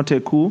coup, not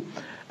a coup,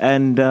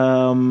 and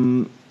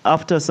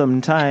after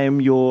some time,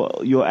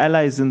 your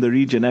allies in the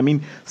region. I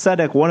mean,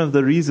 SADC. One of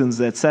the reasons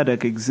that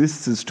SADC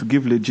exists is to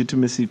give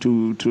legitimacy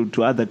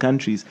to other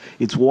countries.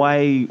 It's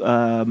why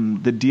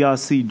the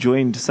DRC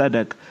joined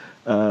SADC.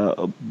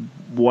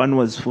 One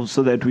was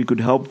so that we could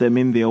help them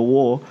in their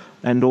war,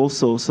 and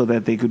also so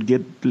that they could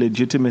get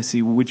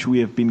legitimacy, which we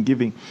have been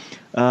giving.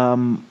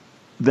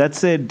 That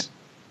said,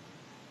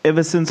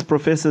 ever since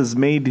Professor's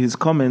made his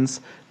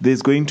comments,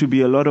 there's going to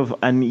be a lot of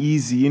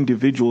uneasy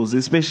individuals,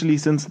 especially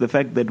since the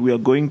fact that we are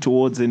going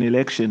towards an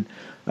election.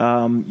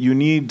 You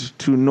need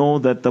to know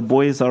that the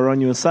boys are on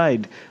your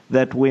side,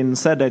 that when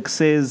SADC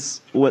says,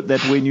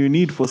 that when you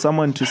need for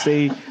someone to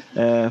say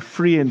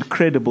free and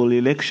credible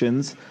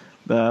elections,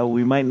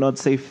 we might not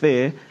say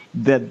fair,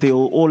 that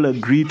they'll all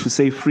agree to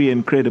say free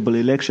and credible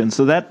elections.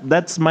 So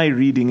that's my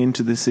reading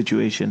into this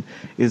situation,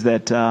 is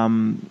that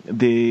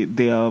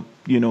they are,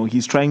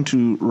 he's trying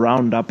to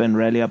round up and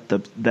rally up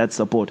that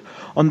support.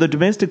 On the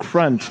domestic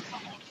front,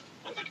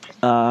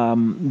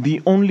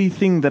 the only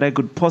thing that I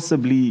could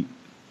possibly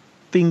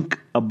think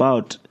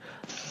about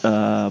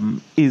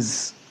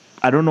is,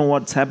 I don't know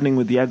what's happening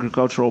with the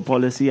agricultural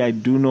policy. I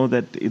do know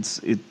that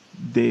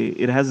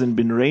it hasn't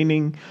been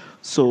raining.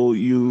 So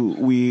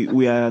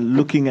we are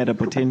looking at a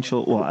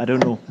potential, or I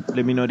don't know.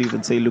 Let me not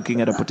even say looking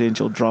at a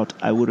potential drought.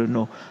 I wouldn't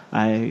know.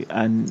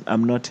 I'm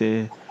not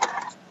a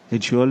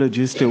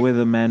geologist, a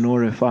weatherman,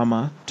 or a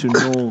farmer to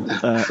know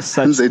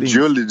such things. A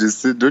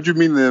geologist? Don't you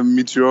mean a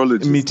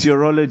meteorologist?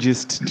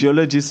 Meteorologist,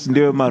 geologist,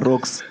 they're my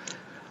rocks.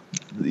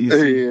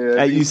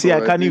 You see, I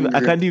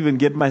can't even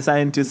get my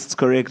scientists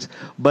correct.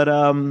 But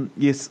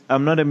yes,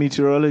 I'm not a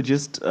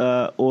meteorologist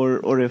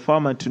or a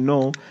farmer to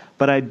know,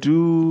 but I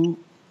do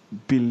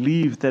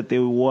believe that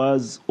there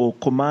was, or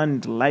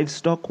Command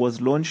Livestock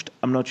was launched.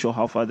 I'm not sure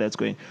how far that's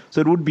going.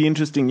 So it would be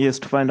interesting, yes,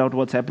 to find out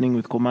what's happening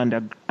with Command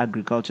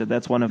Agriculture.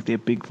 That's one of their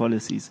big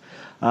policies.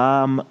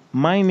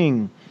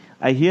 Mining.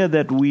 I hear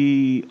that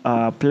we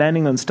are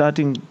planning on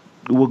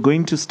we're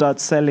going to start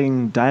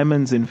selling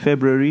diamonds in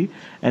February.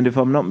 And if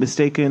I'm not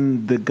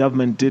mistaken, the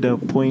government did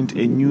appoint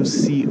a new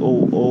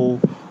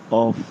COO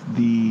of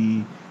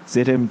the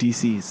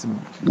ZMDC,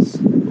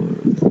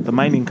 the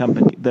mining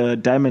company, the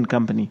diamond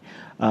company.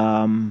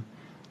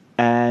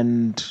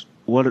 And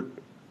what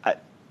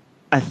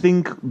I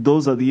think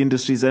those are the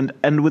industries,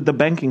 and with the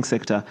banking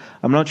sector,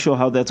 I'm not sure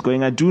how that's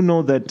going. I do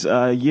know that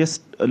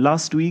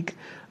last week,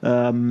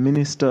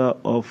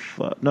 RBZ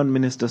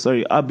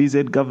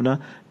governor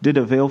did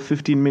avail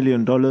 $15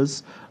 million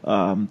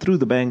through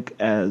the bank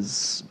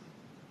as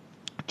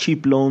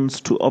cheap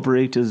loans to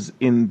operators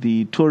in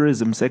the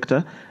tourism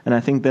sector, and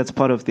I think that's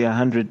part of their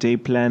 100-day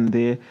plan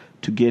there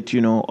to get,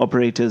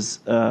 operators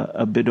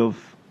a bit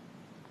of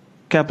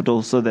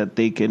capital so that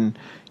they can,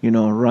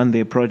 run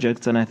their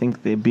projects. And I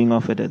think they're being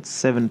offered at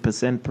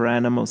 7% per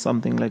annum or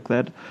something like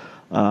that.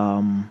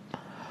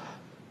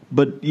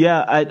 But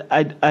yeah,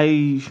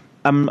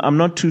 I'm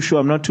not too sure.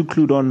 I'm not too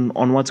clued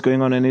on what's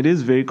going on, and it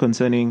is very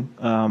concerning.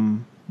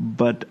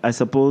 But I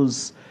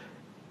suppose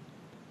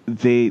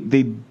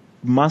they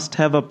must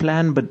have a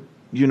plan. But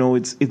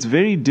it's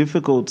very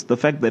difficult. The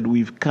fact that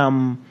we've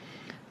come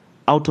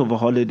out of a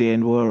holiday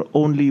and we're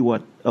only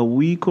a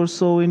week or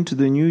so into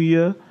the new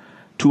year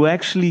to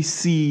actually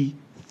see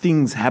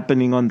things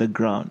happening on the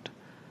ground.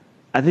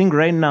 I think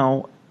right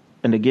now,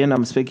 and again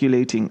I'm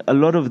speculating, a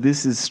lot of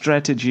this is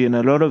strategy and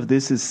a lot of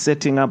this is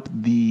setting up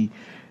the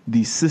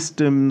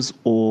systems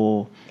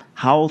or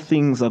how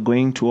things are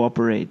going to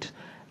operate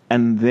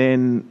and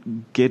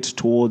then get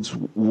towards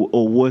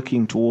or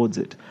working towards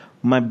it.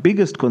 My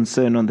biggest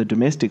concern on the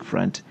domestic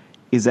front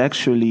is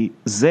actually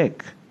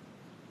ZACC,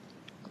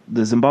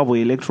 the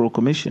Zimbabwe Electoral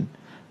Commission.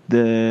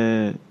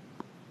 The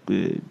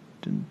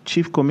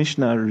chief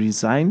commissioner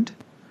resigned,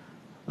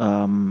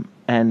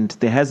 and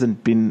there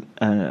hasn't been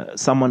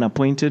someone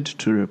appointed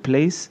to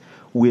replace.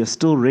 We are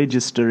still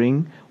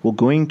registering. We're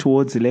going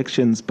towards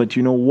elections, but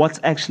what's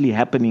actually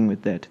happening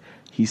with that?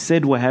 He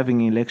said we're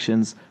having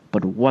elections,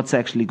 but what's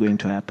actually going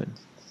to happen?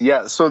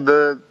 Yeah, so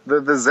the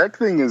ZACC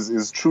thing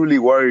is truly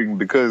worrying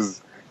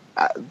because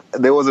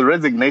there was a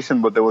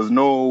resignation, but there was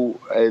no,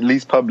 at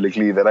least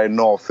publicly that I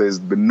know of, there's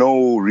been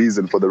no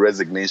reason for the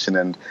resignation.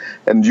 And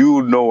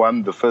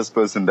I'm the first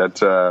person that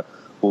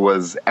who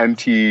was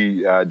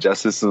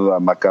anti-Justice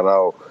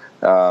Makarao,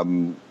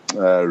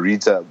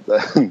 Rita.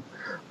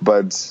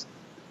 But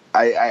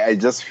I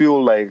just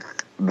feel like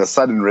the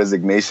sudden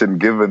resignation,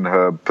 given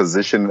her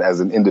position as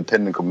an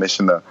independent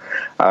commissioner,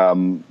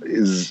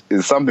 is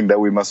something that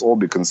we must all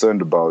be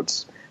concerned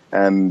about.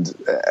 And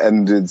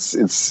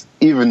it's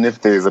even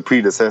if there's a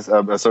predecessor,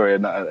 a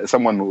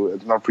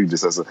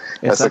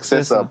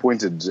successor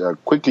appointed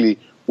quickly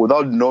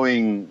without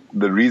knowing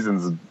the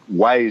reasons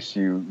why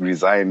she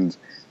resigned,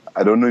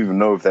 I don't even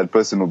know if that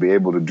person will be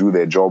able to do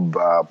their job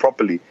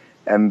properly.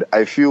 And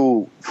I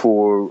feel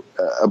for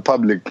a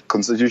public,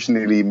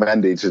 constitutionally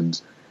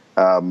mandated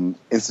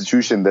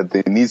institution that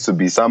there needs to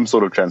be some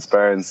sort of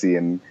transparency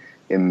in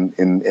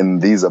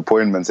these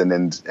appointments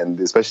and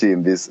especially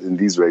in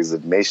these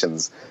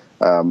resignations.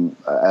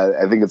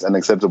 I think it's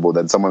unacceptable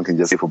that someone can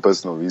just say for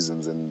personal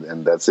reasons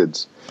and that's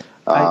it.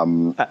 I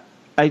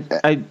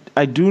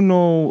do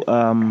know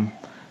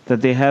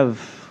that they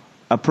have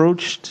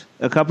approached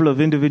a couple of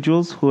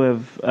individuals who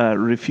have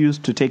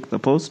refused to take the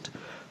post.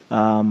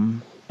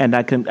 And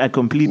I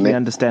completely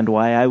understand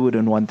why I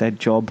wouldn't want that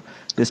job.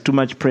 There's too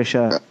much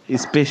pressure,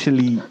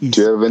 especially.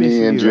 Do you have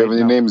any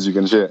names you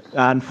can share?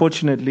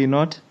 Unfortunately,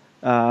 not.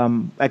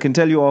 I can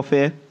tell you off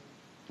air,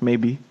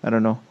 maybe. I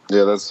don't know.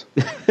 Yeah,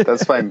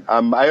 that's fine.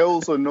 I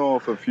also know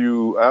of a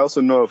few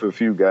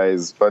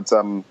guys, but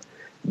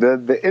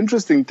the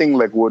interesting thing,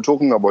 like we were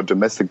talking about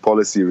domestic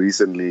policy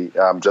recently,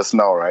 just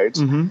now, right?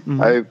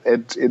 Mm-hmm,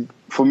 mm-hmm. It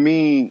for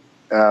me.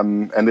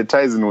 And it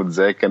ties in with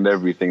ZACC and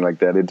everything like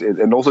that.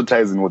 It also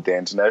ties in with the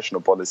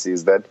international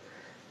policies that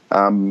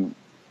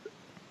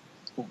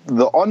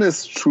the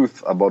honest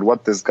truth about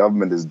what this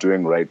government is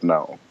doing right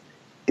now,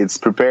 it's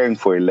preparing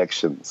for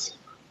elections.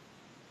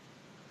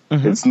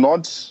 Mm-hmm.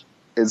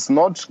 It's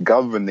not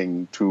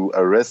governing to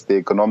arrest the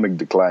economic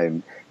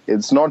decline.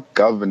 It's not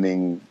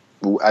governing,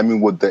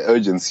 with the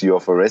urgency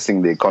of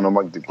arresting the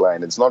economic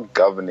decline. It's not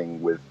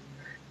governing with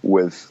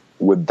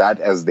that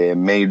as their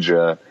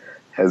major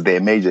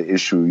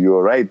issue.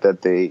 You're right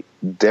that they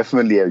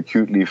definitely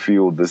acutely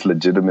feel this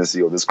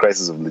legitimacy or this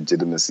crisis of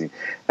legitimacy.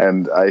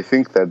 And I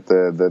think that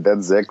that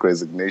ZACC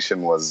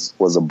resignation was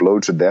a blow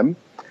to them.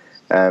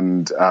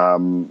 And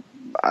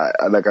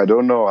I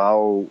don't know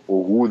how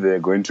or who they're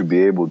going to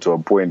be able to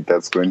appoint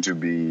that's going to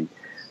be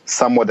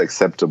somewhat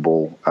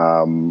acceptable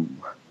to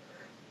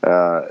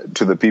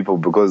the people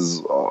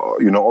because,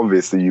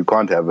 obviously you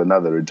can't have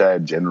another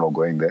retired general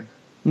going there.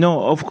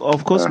 No,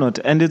 of course not.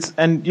 And it's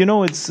to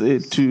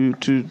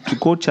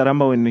quote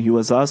Charamba when he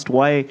was asked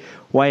why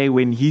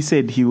when he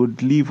said he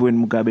would leave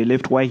when Mugabe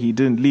left, why he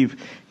didn't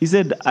leave. He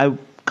said, I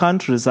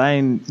can't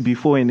resign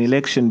before an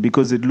election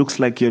because it looks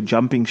like you're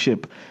jumping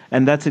ship.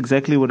 And that's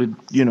exactly what it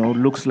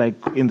looks like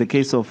in the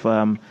case of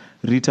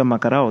Rita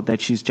Makarao, that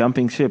she's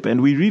jumping ship.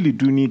 And we really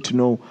do need to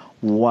know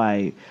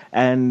why.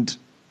 And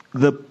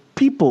the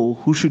people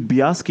who should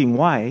be asking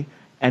why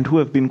and who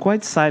have been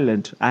quite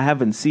silent, I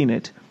haven't seen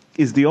it,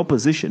 is the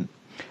opposition.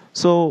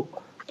 So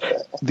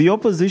the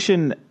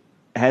opposition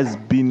has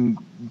been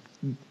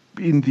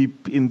in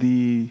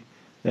the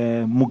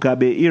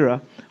Mugabe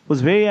era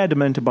was very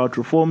adamant about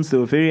reforms. They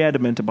were very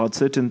adamant about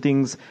certain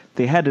things.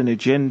 They had an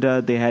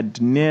agenda. They had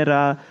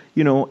NERA,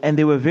 and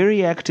they were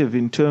very active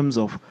in terms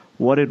of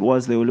what it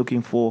was they were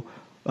looking for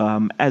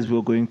as we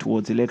were going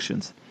towards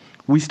elections.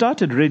 We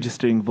started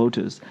registering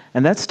voters,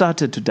 and that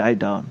started to die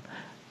down.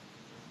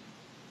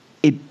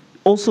 It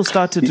also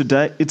started to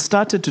die. It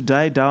started to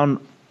die down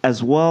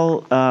as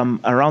well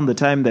around the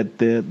time that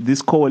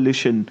this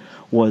coalition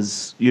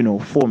was,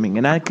 forming.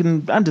 And I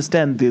can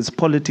understand there's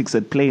politics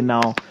at play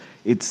now.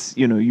 It's,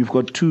 you've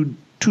got two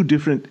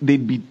different,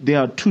 there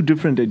are two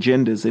different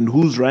agendas, and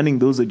who's running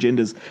those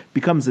agendas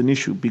becomes an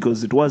issue,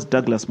 because it was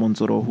Douglas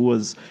Monsoro who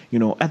was,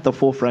 at the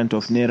forefront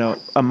of NERA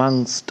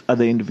amongst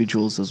other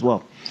individuals as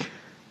well.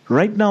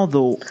 Right now,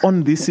 though,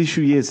 on this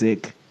issue,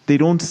 ZACC, they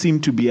don't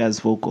seem to be as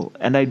vocal.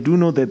 And I do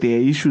know that there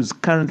are issues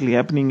currently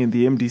happening in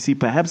the MDC.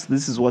 Perhaps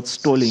this is what's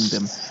stalling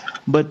them.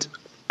 But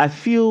I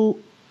feel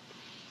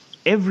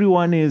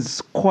everyone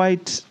is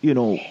quite,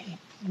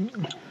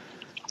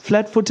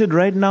 flat-footed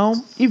right now.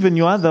 Even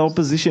your other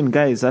opposition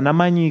guys,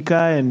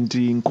 Anamanyika and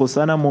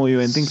Nkosana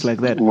Moyo and things like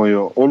that.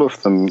 Moyo,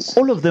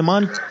 all of them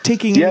aren't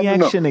taking any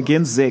action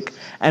against ZACC.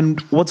 And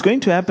what's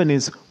going to happen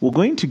is we're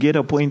going to get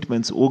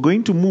appointments. We're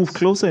going to move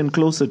closer and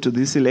closer to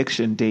this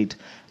election date.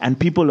 And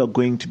people are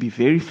going to be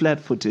very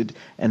flat-footed.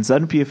 And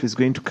ZANU-PF is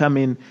going to come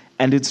in.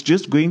 And it's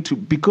just going to,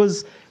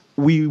 because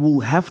we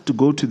will have to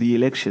go to the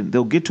election.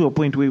 They'll get to a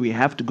point where we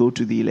have to go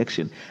to the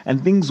election.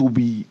 And things will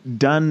be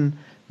done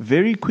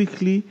very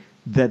quickly.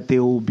 That's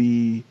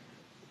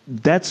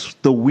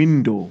the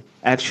window,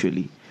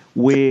 actually,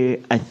 where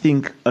I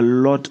think a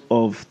lot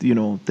of,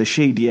 the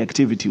shady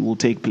activity will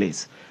take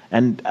place.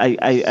 And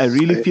I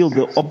really feel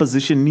the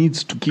opposition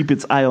needs to keep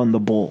its eye on the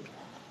ball.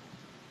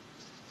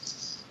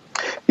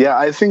 Yeah,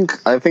 I think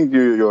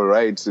you're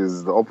right.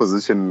 Is the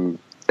opposition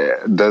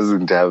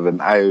doesn't have an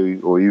eye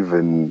or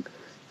even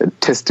a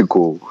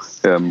testicle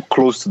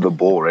close to the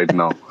ball right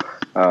now.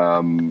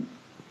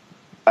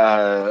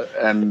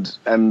 And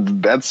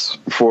that's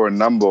for a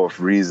number of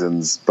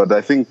reasons. But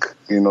I think,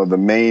 the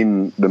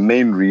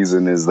main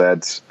reason is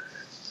that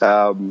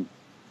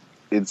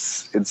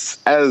it's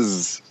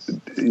as,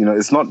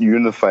 it's not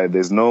unified.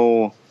 There's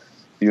no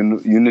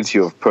unity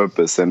of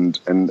purpose. And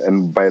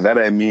by that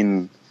I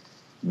mean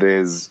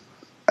there's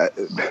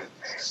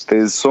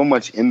so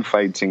much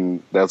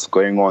infighting that's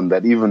going on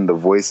that even the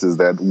voices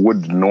that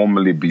would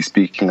normally be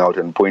speaking out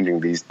and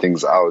pointing these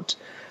things out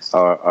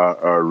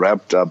are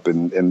wrapped up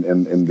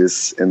in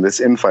this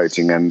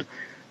infighting, and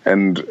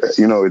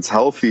it's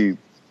healthy,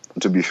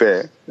 to be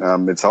fair.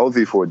 It's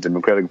healthy for a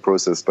democratic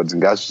process, but they're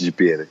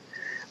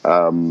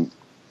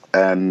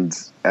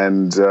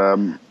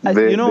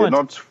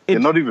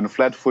not even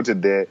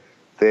flat-footed.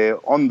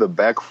 They're on the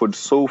back foot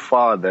so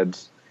far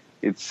that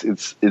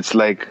it's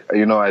like,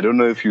 I don't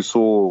know if you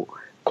saw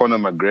Conor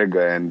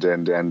McGregor and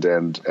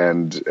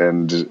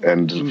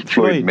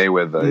Floyd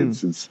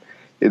Mayweather.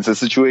 It's a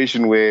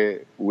situation where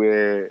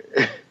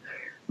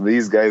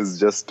these guys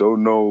just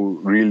don't know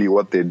really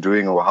what they're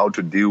doing or how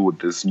to deal with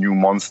this new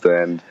monster,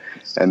 and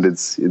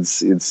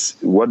it's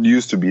what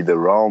used to be the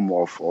realm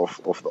of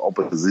the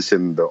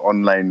opposition. The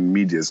online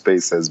media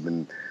space has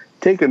been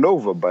taken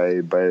over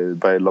by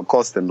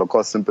Lacoste and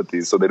Lacoste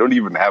sympathies, so they don't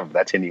even have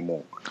that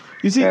anymore.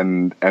 You see,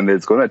 and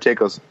it's going to take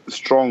a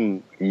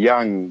strong,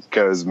 young,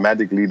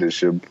 charismatic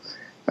leadership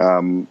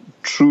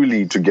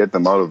truly to get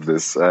them out of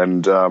this.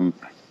 And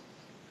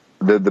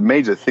the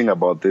major thing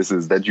about this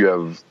is that you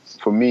have,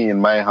 for me, in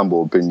my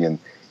humble opinion,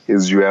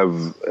 is you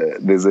have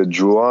there's a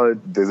dual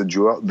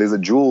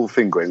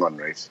thing going on,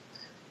 right?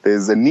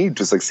 There's a need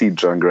to succeed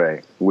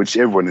Drangrai, which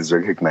everyone has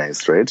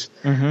recognized, right?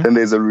 Mm-hmm. Then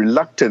there's a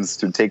reluctance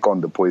to take on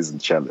the poison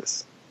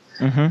chalice.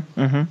 Mm-hmm.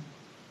 Mm-hmm.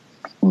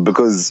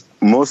 Because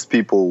most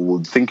people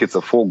would think it's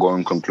a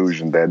foregone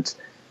conclusion that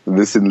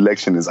this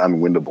election is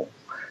unwinnable.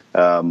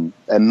 And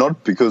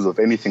not because of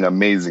anything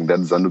amazing that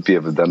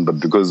ZANU-PF has done, but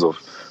because of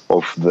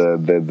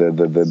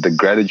the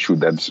gratitude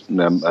that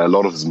a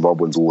lot of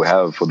Zimbabweans will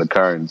have for the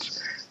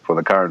current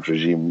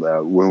regime.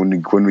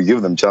 When we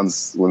give them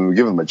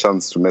a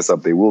chance to mess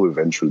up, they will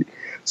eventually.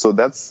 So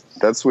that's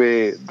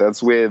where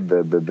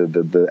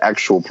the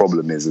actual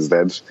problem is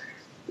that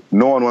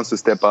no one wants to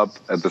step up.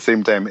 At the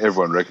same time,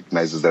 everyone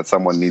recognizes that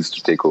someone needs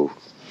to take over.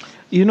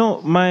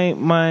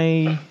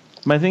 My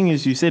thing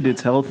is, you said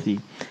it's healthy.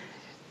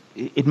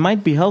 It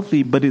might be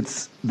healthy, but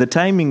the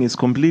timing is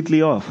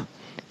completely off.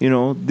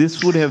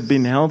 This would have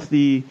been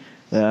healthy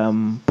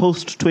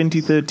post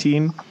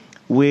 2013,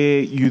 where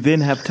you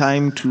then have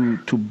time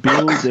to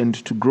build and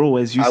to grow,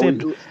 as you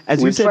said. We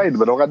tried,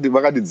 but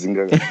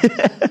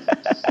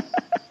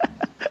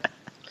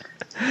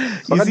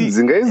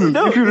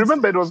if you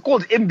remember, it was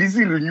called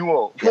NDC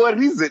renewal for a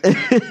reason.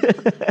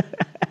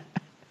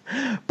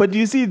 But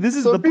you see, this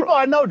is people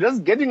are now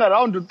just getting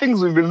around to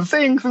things we've been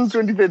saying since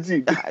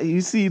 2013.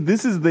 You see,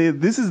 this is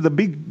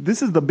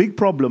the big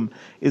problem,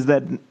 is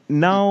that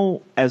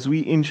now as we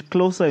inch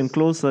closer and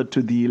closer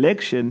to the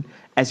election,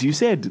 as you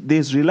said,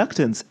 there's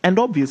reluctance. And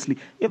obviously,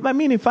 if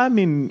I'm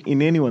in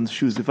anyone's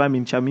shoes, if I'm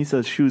in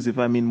Chamisa's shoes, if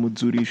I'm in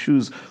Mudzuri's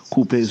shoes,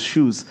 Kupe's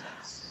shoes,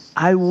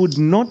 I would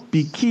not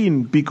be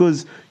keen,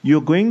 because you're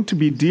going to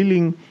be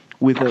dealing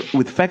with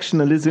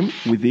factionalism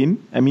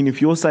within. I mean,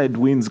 if your side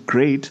wins,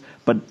 great,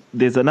 but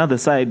there's another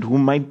side who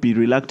might be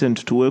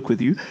reluctant to work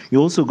with you.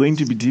 You're also going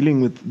to be dealing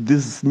with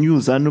this new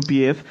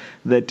ZANU-PF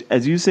that,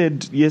 as you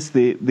said, yes,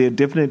 they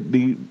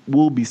definitely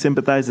will be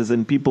sympathizers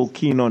and people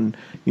keen on,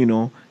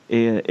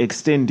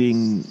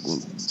 extending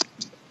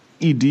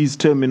ED's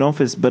term in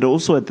office, but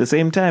also at the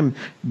same time,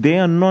 they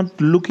are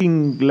not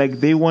looking like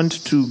they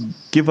want to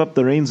give up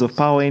the reins of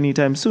power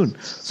anytime soon.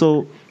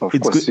 So of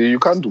course, you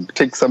can't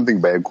take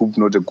something by a coup,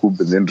 not a coup,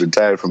 and then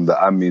retire from the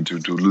army to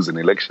lose an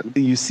election.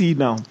 You see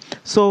now.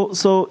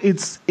 So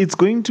it's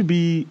going to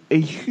be a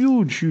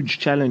huge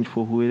challenge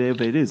for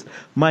whoever it is.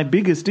 My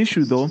biggest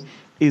issue, though,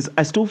 is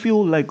I still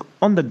feel like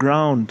on the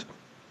ground,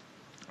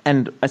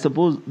 and I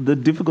suppose the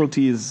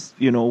difficulty is,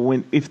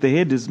 if the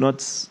head is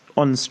not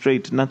on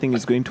straight, nothing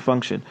is going to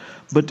function.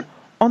 But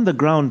on the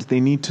ground, they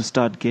need to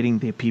start getting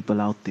their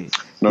people out there.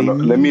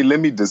 Let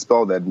me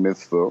dispel that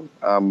myth, though.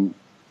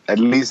 At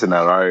least in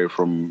Harare,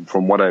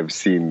 from what I've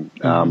seen,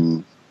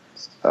 and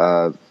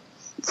I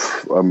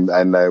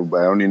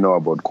only know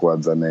about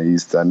Kwadzana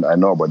East, and I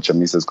know about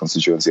Chamisa's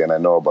constituency, and I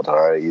know about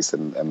Harare East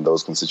and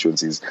those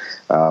constituencies.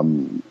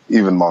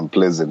 Even Mount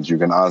Pleasant, you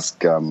can ask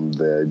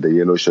the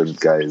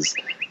yellow-shirted guys.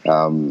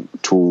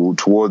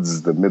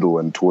 Towards the middle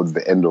and towards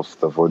the end of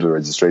the voter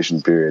registration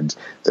period,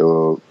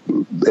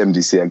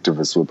 MDC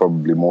activists were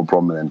probably more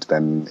prominent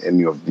than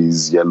any of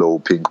these yellow,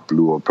 pink,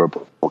 blue, or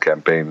purple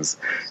campaigns.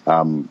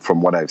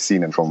 From what I've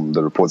seen and from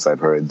the reports I've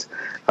heard,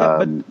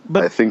 but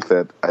I think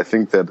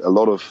that a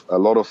lot of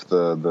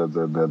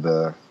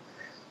the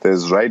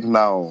there's right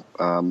now,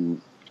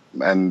 and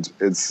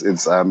it's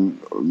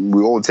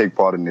we all take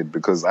part in it,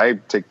 because I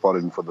take part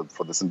in it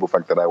for the simple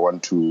fact that I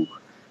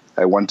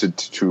wanted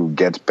to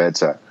get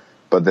better.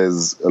 But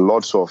there's a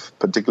lot of,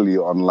 particularly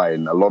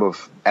online, a lot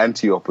of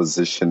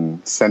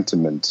anti-opposition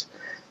sentiment,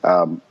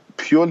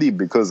 purely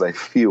because I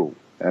feel,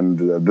 and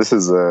this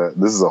is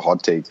a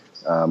hot take,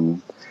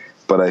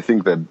 but I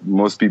think that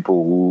most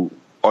people who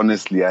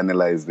honestly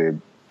analyze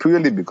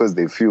purely because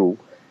they feel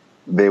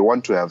they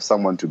want to have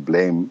someone to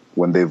blame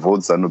when they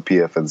vote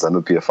ZANU-PF and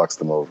ZANU-PF fucks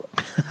them over.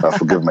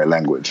 Forgive my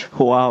language.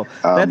 Wow,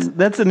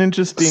 that's an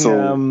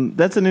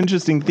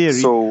interesting theory.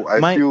 So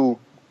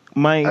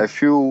I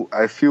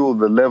feel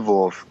the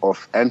level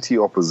of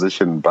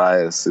anti-opposition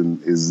bias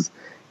is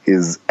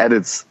at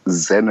its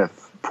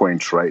zenith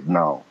point right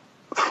now.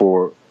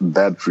 For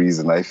that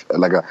reason,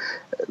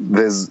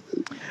 there's.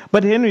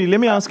 But Henry, let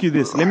me ask you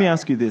this.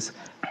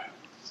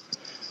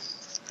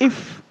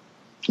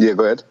 Yeah,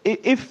 go ahead.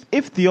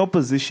 If the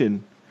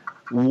opposition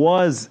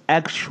was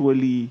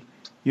actually,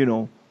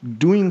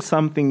 doing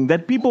something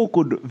that people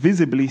could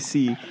visibly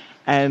see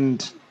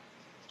and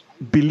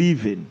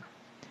believe in,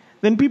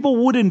 then people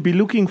wouldn't be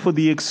looking for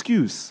the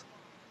excuse,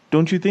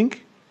 don't you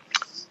think?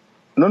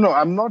 No,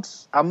 I'm not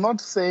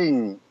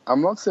saying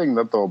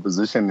that the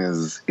opposition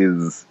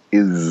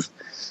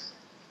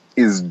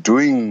is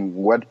doing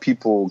what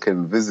people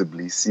can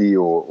visibly see,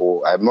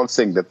 or I'm not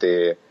saying that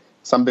they're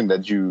something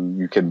that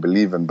you can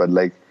believe in, but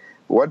like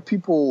what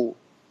people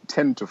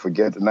tend to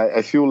forget, and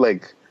I feel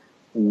like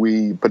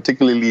we,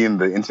 particularly in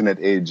the internet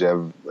age,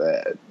 and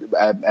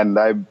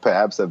I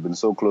perhaps have been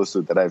so close to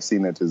it that I've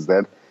seen it, is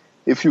that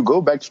if you go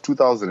back to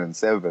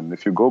 2007,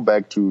 if you go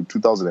back to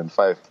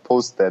 2005,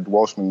 post that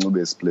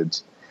Walsh-Mncube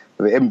split,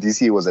 the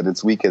MDC was at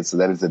its weakest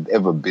that it had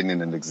ever been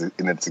in its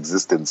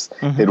existence.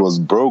 Mm-hmm. It was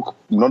broke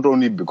not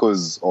only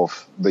because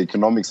of the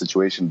economic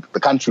situation, the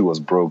country was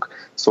broke.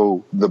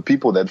 So the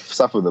people that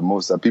suffer the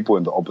most are people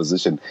in the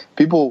opposition.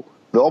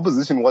 The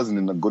opposition wasn't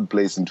in a good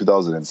place in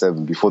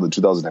 2007 before the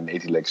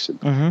 2008 election.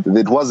 Mm-hmm.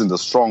 It wasn't a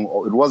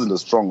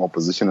strong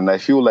opposition, and I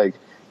feel like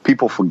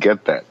people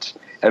forget that.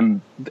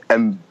 And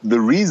the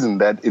reason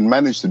that it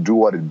managed to do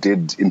what it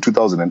did in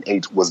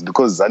 2008 was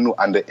because ZANU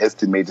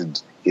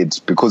underestimated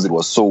it because it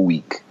was so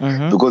weak.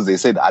 Mm-hmm. Because they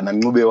said,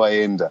 Anangube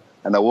waenda,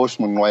 and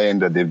Awashman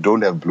waenda, they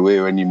don't have blue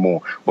air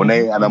anymore.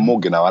 The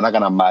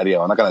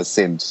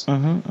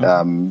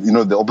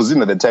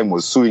opposition at the time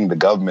was suing the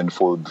government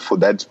for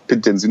that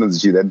pittance,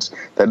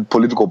 that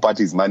political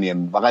party's money,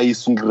 and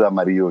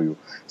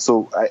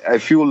so I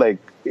feel like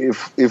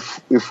if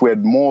we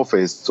had more of a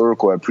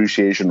historical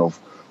appreciation of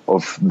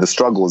the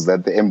struggles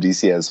that the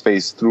MDC has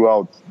faced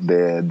throughout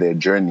their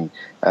journey,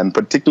 and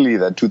particularly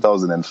that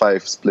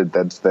 2005 split,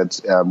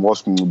 that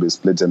Walsh-Mncube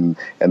split, and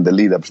the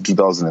lead up to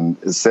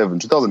 2007.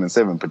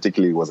 2007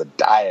 particularly was a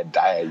dire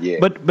year.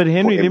 But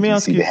Henry, let me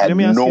ask you. They had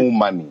no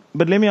money.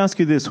 But let me ask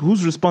you this: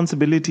 whose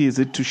responsibility is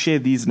it to share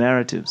these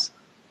narratives?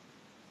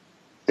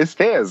 It's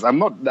theirs. I'm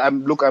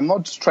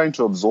not trying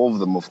to absolve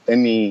them of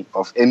any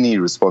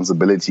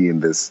responsibility in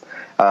this.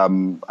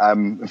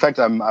 In fact,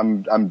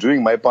 I'm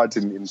doing my part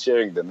in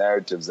sharing the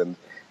narratives, and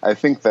I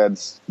think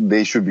that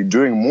they should be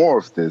doing more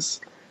of this.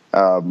 These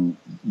are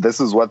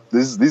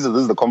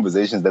the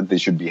conversations that they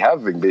should be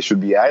having. They should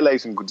be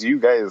highlighting to you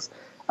guys.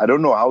 I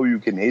don't know how you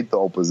can hate the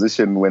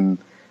opposition when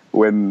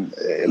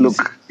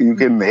you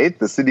can hate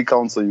the city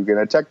council, you can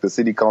attack the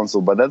city council,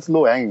 but that's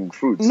low-hanging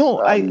fruit.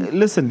 No,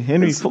 listen,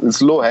 Henry.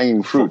 It's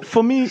low-hanging fruit.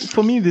 For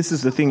me, this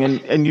is the thing,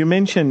 and you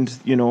mentioned,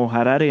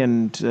 Harare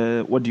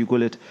and what do you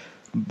call it,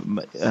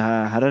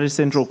 Harare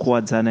Central,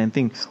 Kwadzana and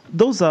thing.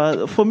 Those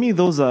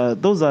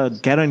are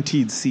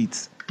guaranteed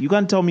seats. You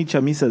can't tell me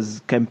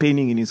Chamisa's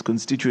campaigning in his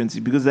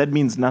constituency because that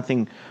means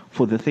nothing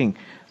for the thing.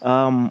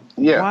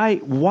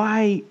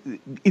 Why?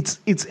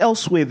 It's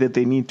elsewhere that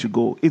they need to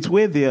go. It's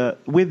where they're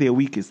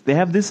weakest. They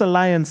have this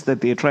alliance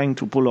that they're trying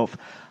to pull off.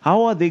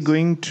 How are they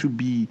going to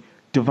be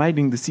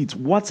dividing the seats?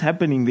 What's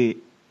happening there?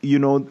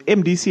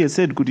 MDC has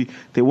said, Kuti,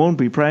 there won't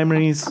be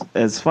primaries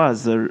as far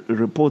as the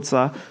reports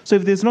are. So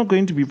if there's not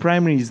going to be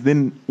primaries,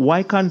 then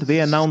why can't they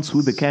announce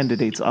who the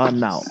candidates are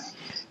now?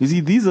 You see,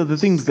 these are the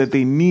things that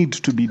they need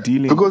to be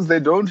dealing with. Because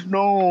they don't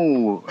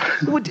know.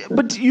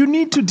 But you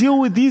need to deal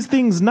with these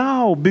things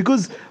now,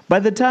 because by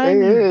the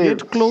time you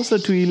get closer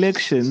to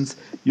elections,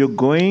 you're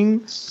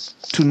going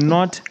to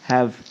not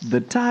have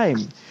the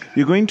time.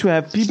 You're going to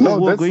have people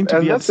who are going to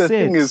be upset. The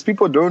thing is,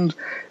 people don't,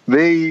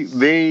 they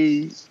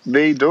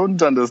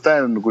don't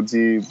understand.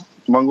 Kuti,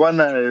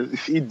 Mangwana,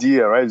 if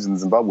ED arrives in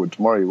Zimbabwe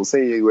tomorrow, he will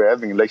say we're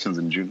having elections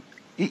in June.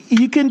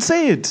 He can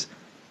say it.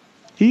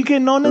 He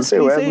can honestly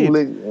say it.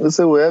 We'll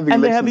say we're having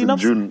elections in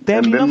June. They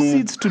have enough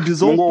seats to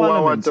dissolve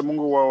parliament.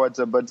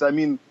 But I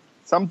mean,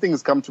 some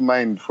things come to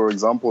mind. For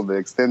example, the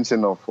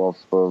extension of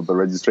the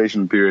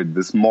registration period,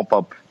 this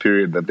mop-up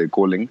period that they're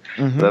calling.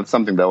 Mm-hmm. That's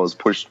something that was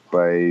pushed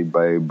by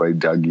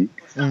Dagi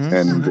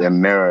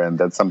and Nera, and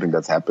that's something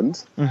that's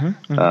happened.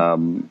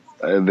 Mm-hmm.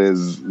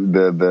 There's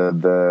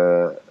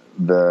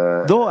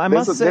though I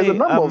must say, there's a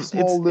number of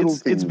small little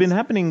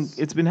things.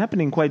 It's been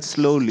happening quite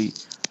slowly.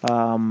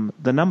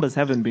 The numbers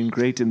haven't been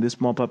great in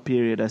this mop-up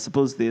period. I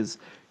suppose there's,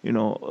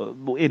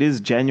 it is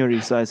January,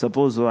 so I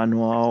suppose one are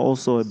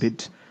also a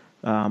bit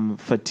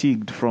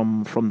fatigued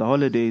from the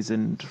holidays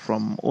and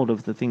from all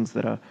of the things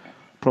that are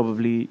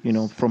probably,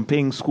 from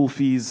paying school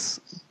fees.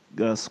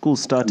 School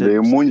started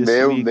They're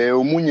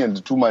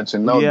this too much,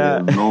 and now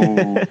there's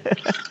no.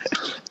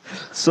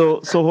 So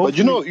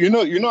hopefully,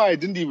 but I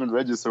didn't even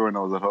register when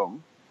I was at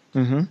home.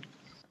 Mm-hmm.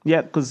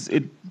 Yeah, because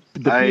the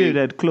period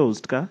had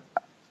closed, ka?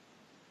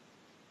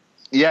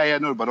 Yeah,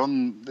 no, but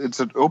it's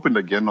opened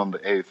again on the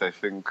 8th, I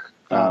think.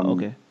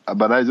 Okay.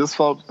 But I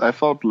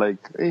felt like,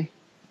 hey,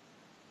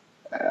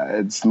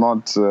 it's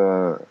not.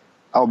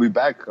 I'll be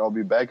back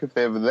if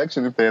they have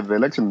election. If they have the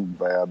election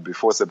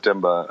before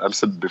September, I've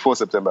said before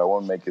September I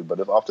won't make it. But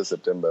if after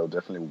September, I'll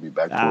definitely be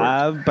back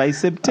for it. By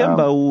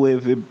September, we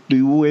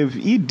have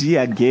ED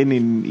again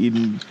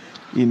in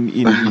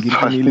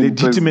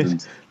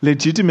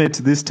legitimate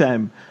this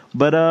time.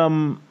 But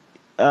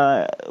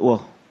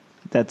well.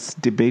 That's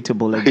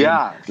debatable again.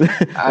 Yeah,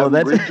 well,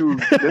 I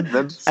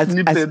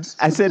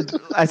said,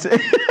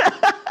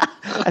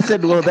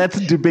 well, that's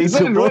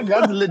debatable.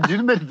 That's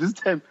legitimate this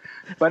time.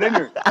 But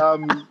anyway,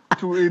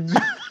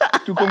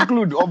 to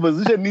conclude,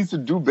 opposition needs to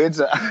do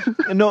better.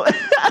 No,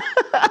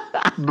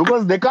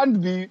 because they can't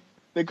be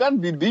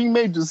being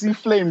made to see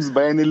flames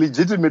by an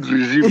illegitimate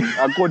regime,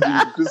 according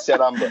to Chris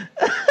Charamba.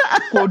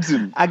 Quote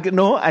him.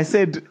 I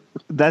said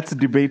that's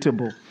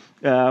debatable.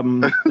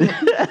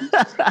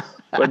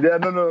 But yeah,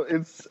 no,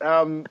 it's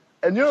and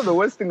the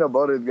worst thing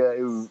about it,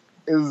 guys,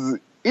 is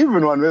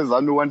even when there's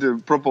want a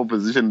proper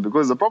opposition,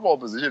 because the proper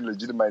opposition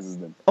legitimizes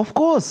them. Of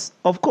course.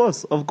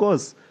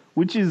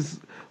 Which is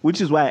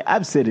why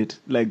I've said it.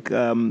 Like,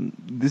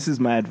 this is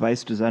my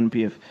advice to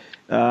ZANU-PF.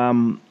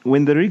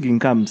 When the rigging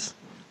comes,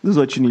 this is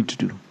what you need to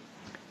do.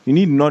 You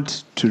need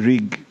not to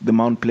rig the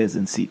Mount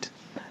Pleasant seat.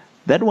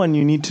 That one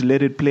you need to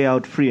let it play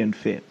out free and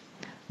fair.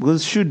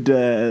 Because should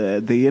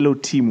the yellow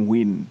team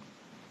win,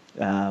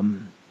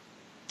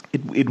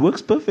 it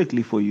works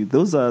perfectly for you.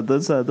 Those are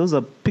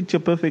picture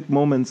perfect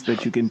moments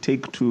that you can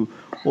take to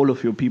all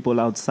of your people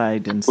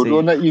outside and say.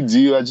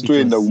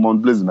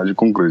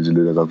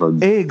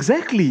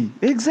 Exactly.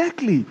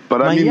 But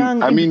my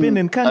young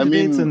independent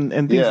candidates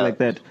and things like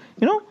that.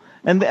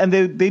 And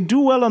they do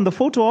well on the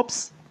photo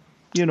ops.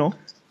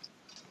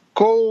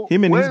 Cole,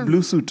 him in his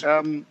blue suit.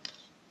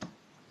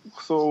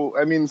 So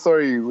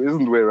sorry,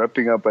 isn't we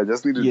wrapping up? I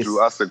just needed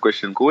to ask a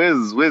question.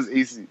 Where's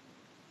AC?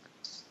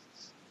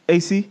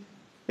 AC?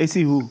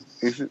 AC who?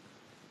 AC.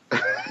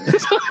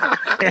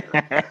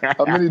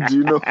 How many do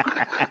you know?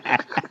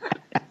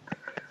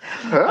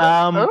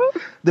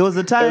 There was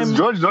a time. As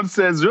George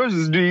says George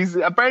is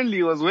doing. Apparently,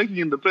 he was working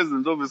in the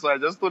president's office. So I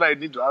just thought I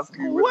need to ask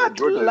you. What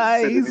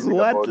lies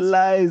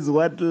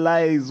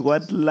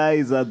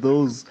are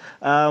those?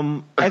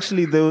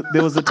 Actually,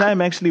 there was a time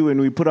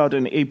when we put out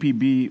an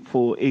APB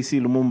for AC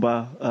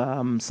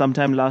Lumumba.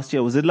 Sometime last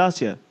year. Was it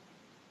last year?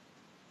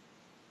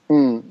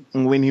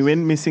 When he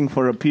went missing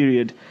for a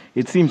period,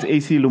 it seems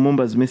AC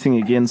Lumumba is missing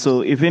again.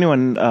 So if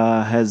anyone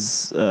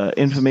has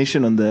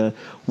information on the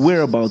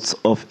whereabouts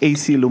of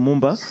AC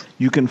Lumumba,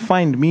 you can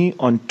find me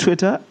on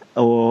Twitter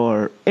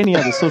or any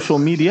other social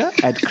media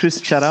at Chris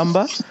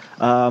Charamba.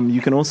 You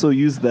can also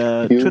use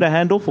the Twitter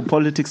handle for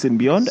Politics and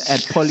Beyond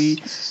at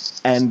Poly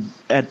and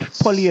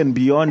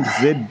Beyond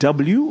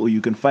ZW, or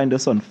you can find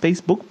us on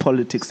Facebook,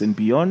 Politics and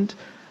Beyond.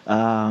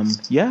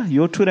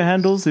 Your Twitter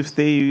handles if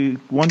they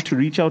want to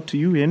reach out to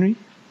you, Henry.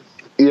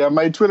 Yeah,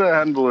 my Twitter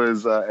handle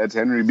is at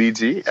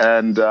HenryBT,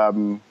 and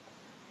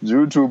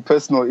due to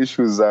personal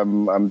issues,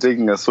 I'm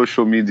taking a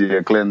social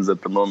media cleanse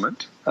at the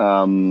moment.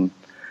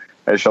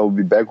 I shall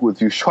be back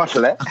with you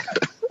shortly.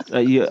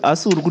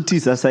 Asuri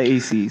kutiza sa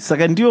AC.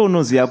 Saka ndio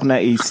unoziya kuna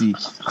AC.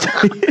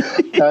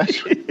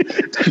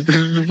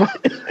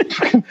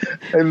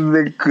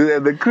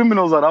 The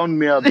criminals around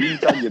me are being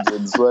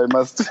targeted, so I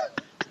must.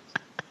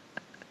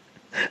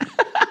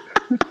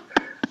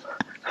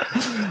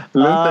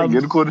 I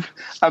get caught,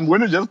 I'm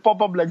going to just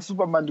pop up like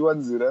Superman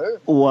 1-0.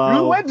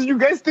 Wow. Where did you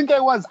guys think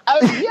I was? I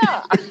was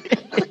here.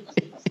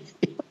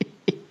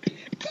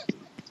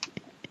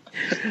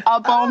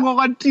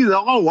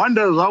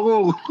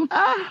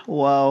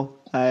 Wow,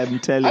 I am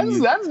telling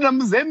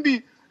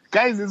you.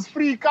 Guys, it's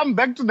free. Come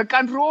back to the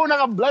country. Oh,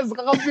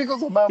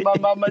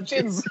 my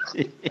chains.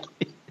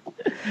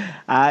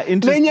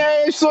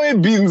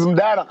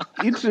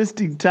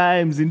 Interesting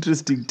times in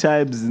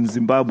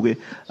Zimbabwe.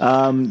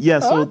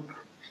 So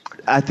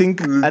I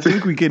think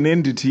we can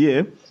end it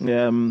here.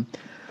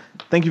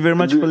 Thank you very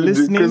much for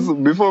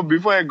listening.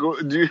 Before I go,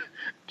 do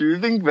you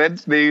think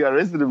that they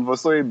arrested him for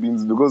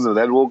soybeans because of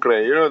that war cry?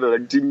 You know, they're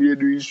like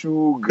Timiedu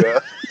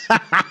sugar,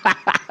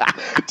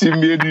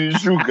 Timiedu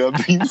sugar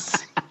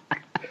beans.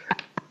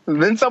 And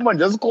then someone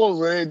just calls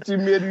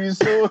Timiedu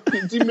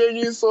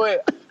soy.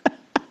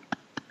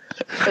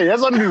 Hey,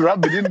 that's what we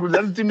rub it in because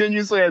that's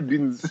Timiedu soya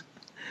beans.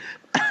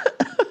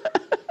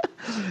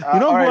 You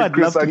know what,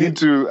 Chris, I need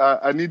to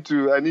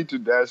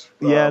dash.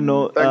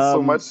 Thanks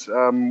so much.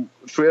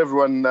 To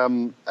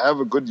everyone, have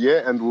a good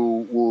year, and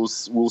we'll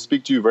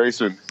speak to you very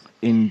soon.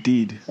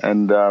 Indeed.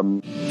 And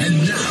now.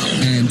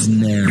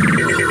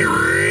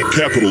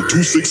 Capital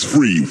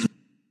 263.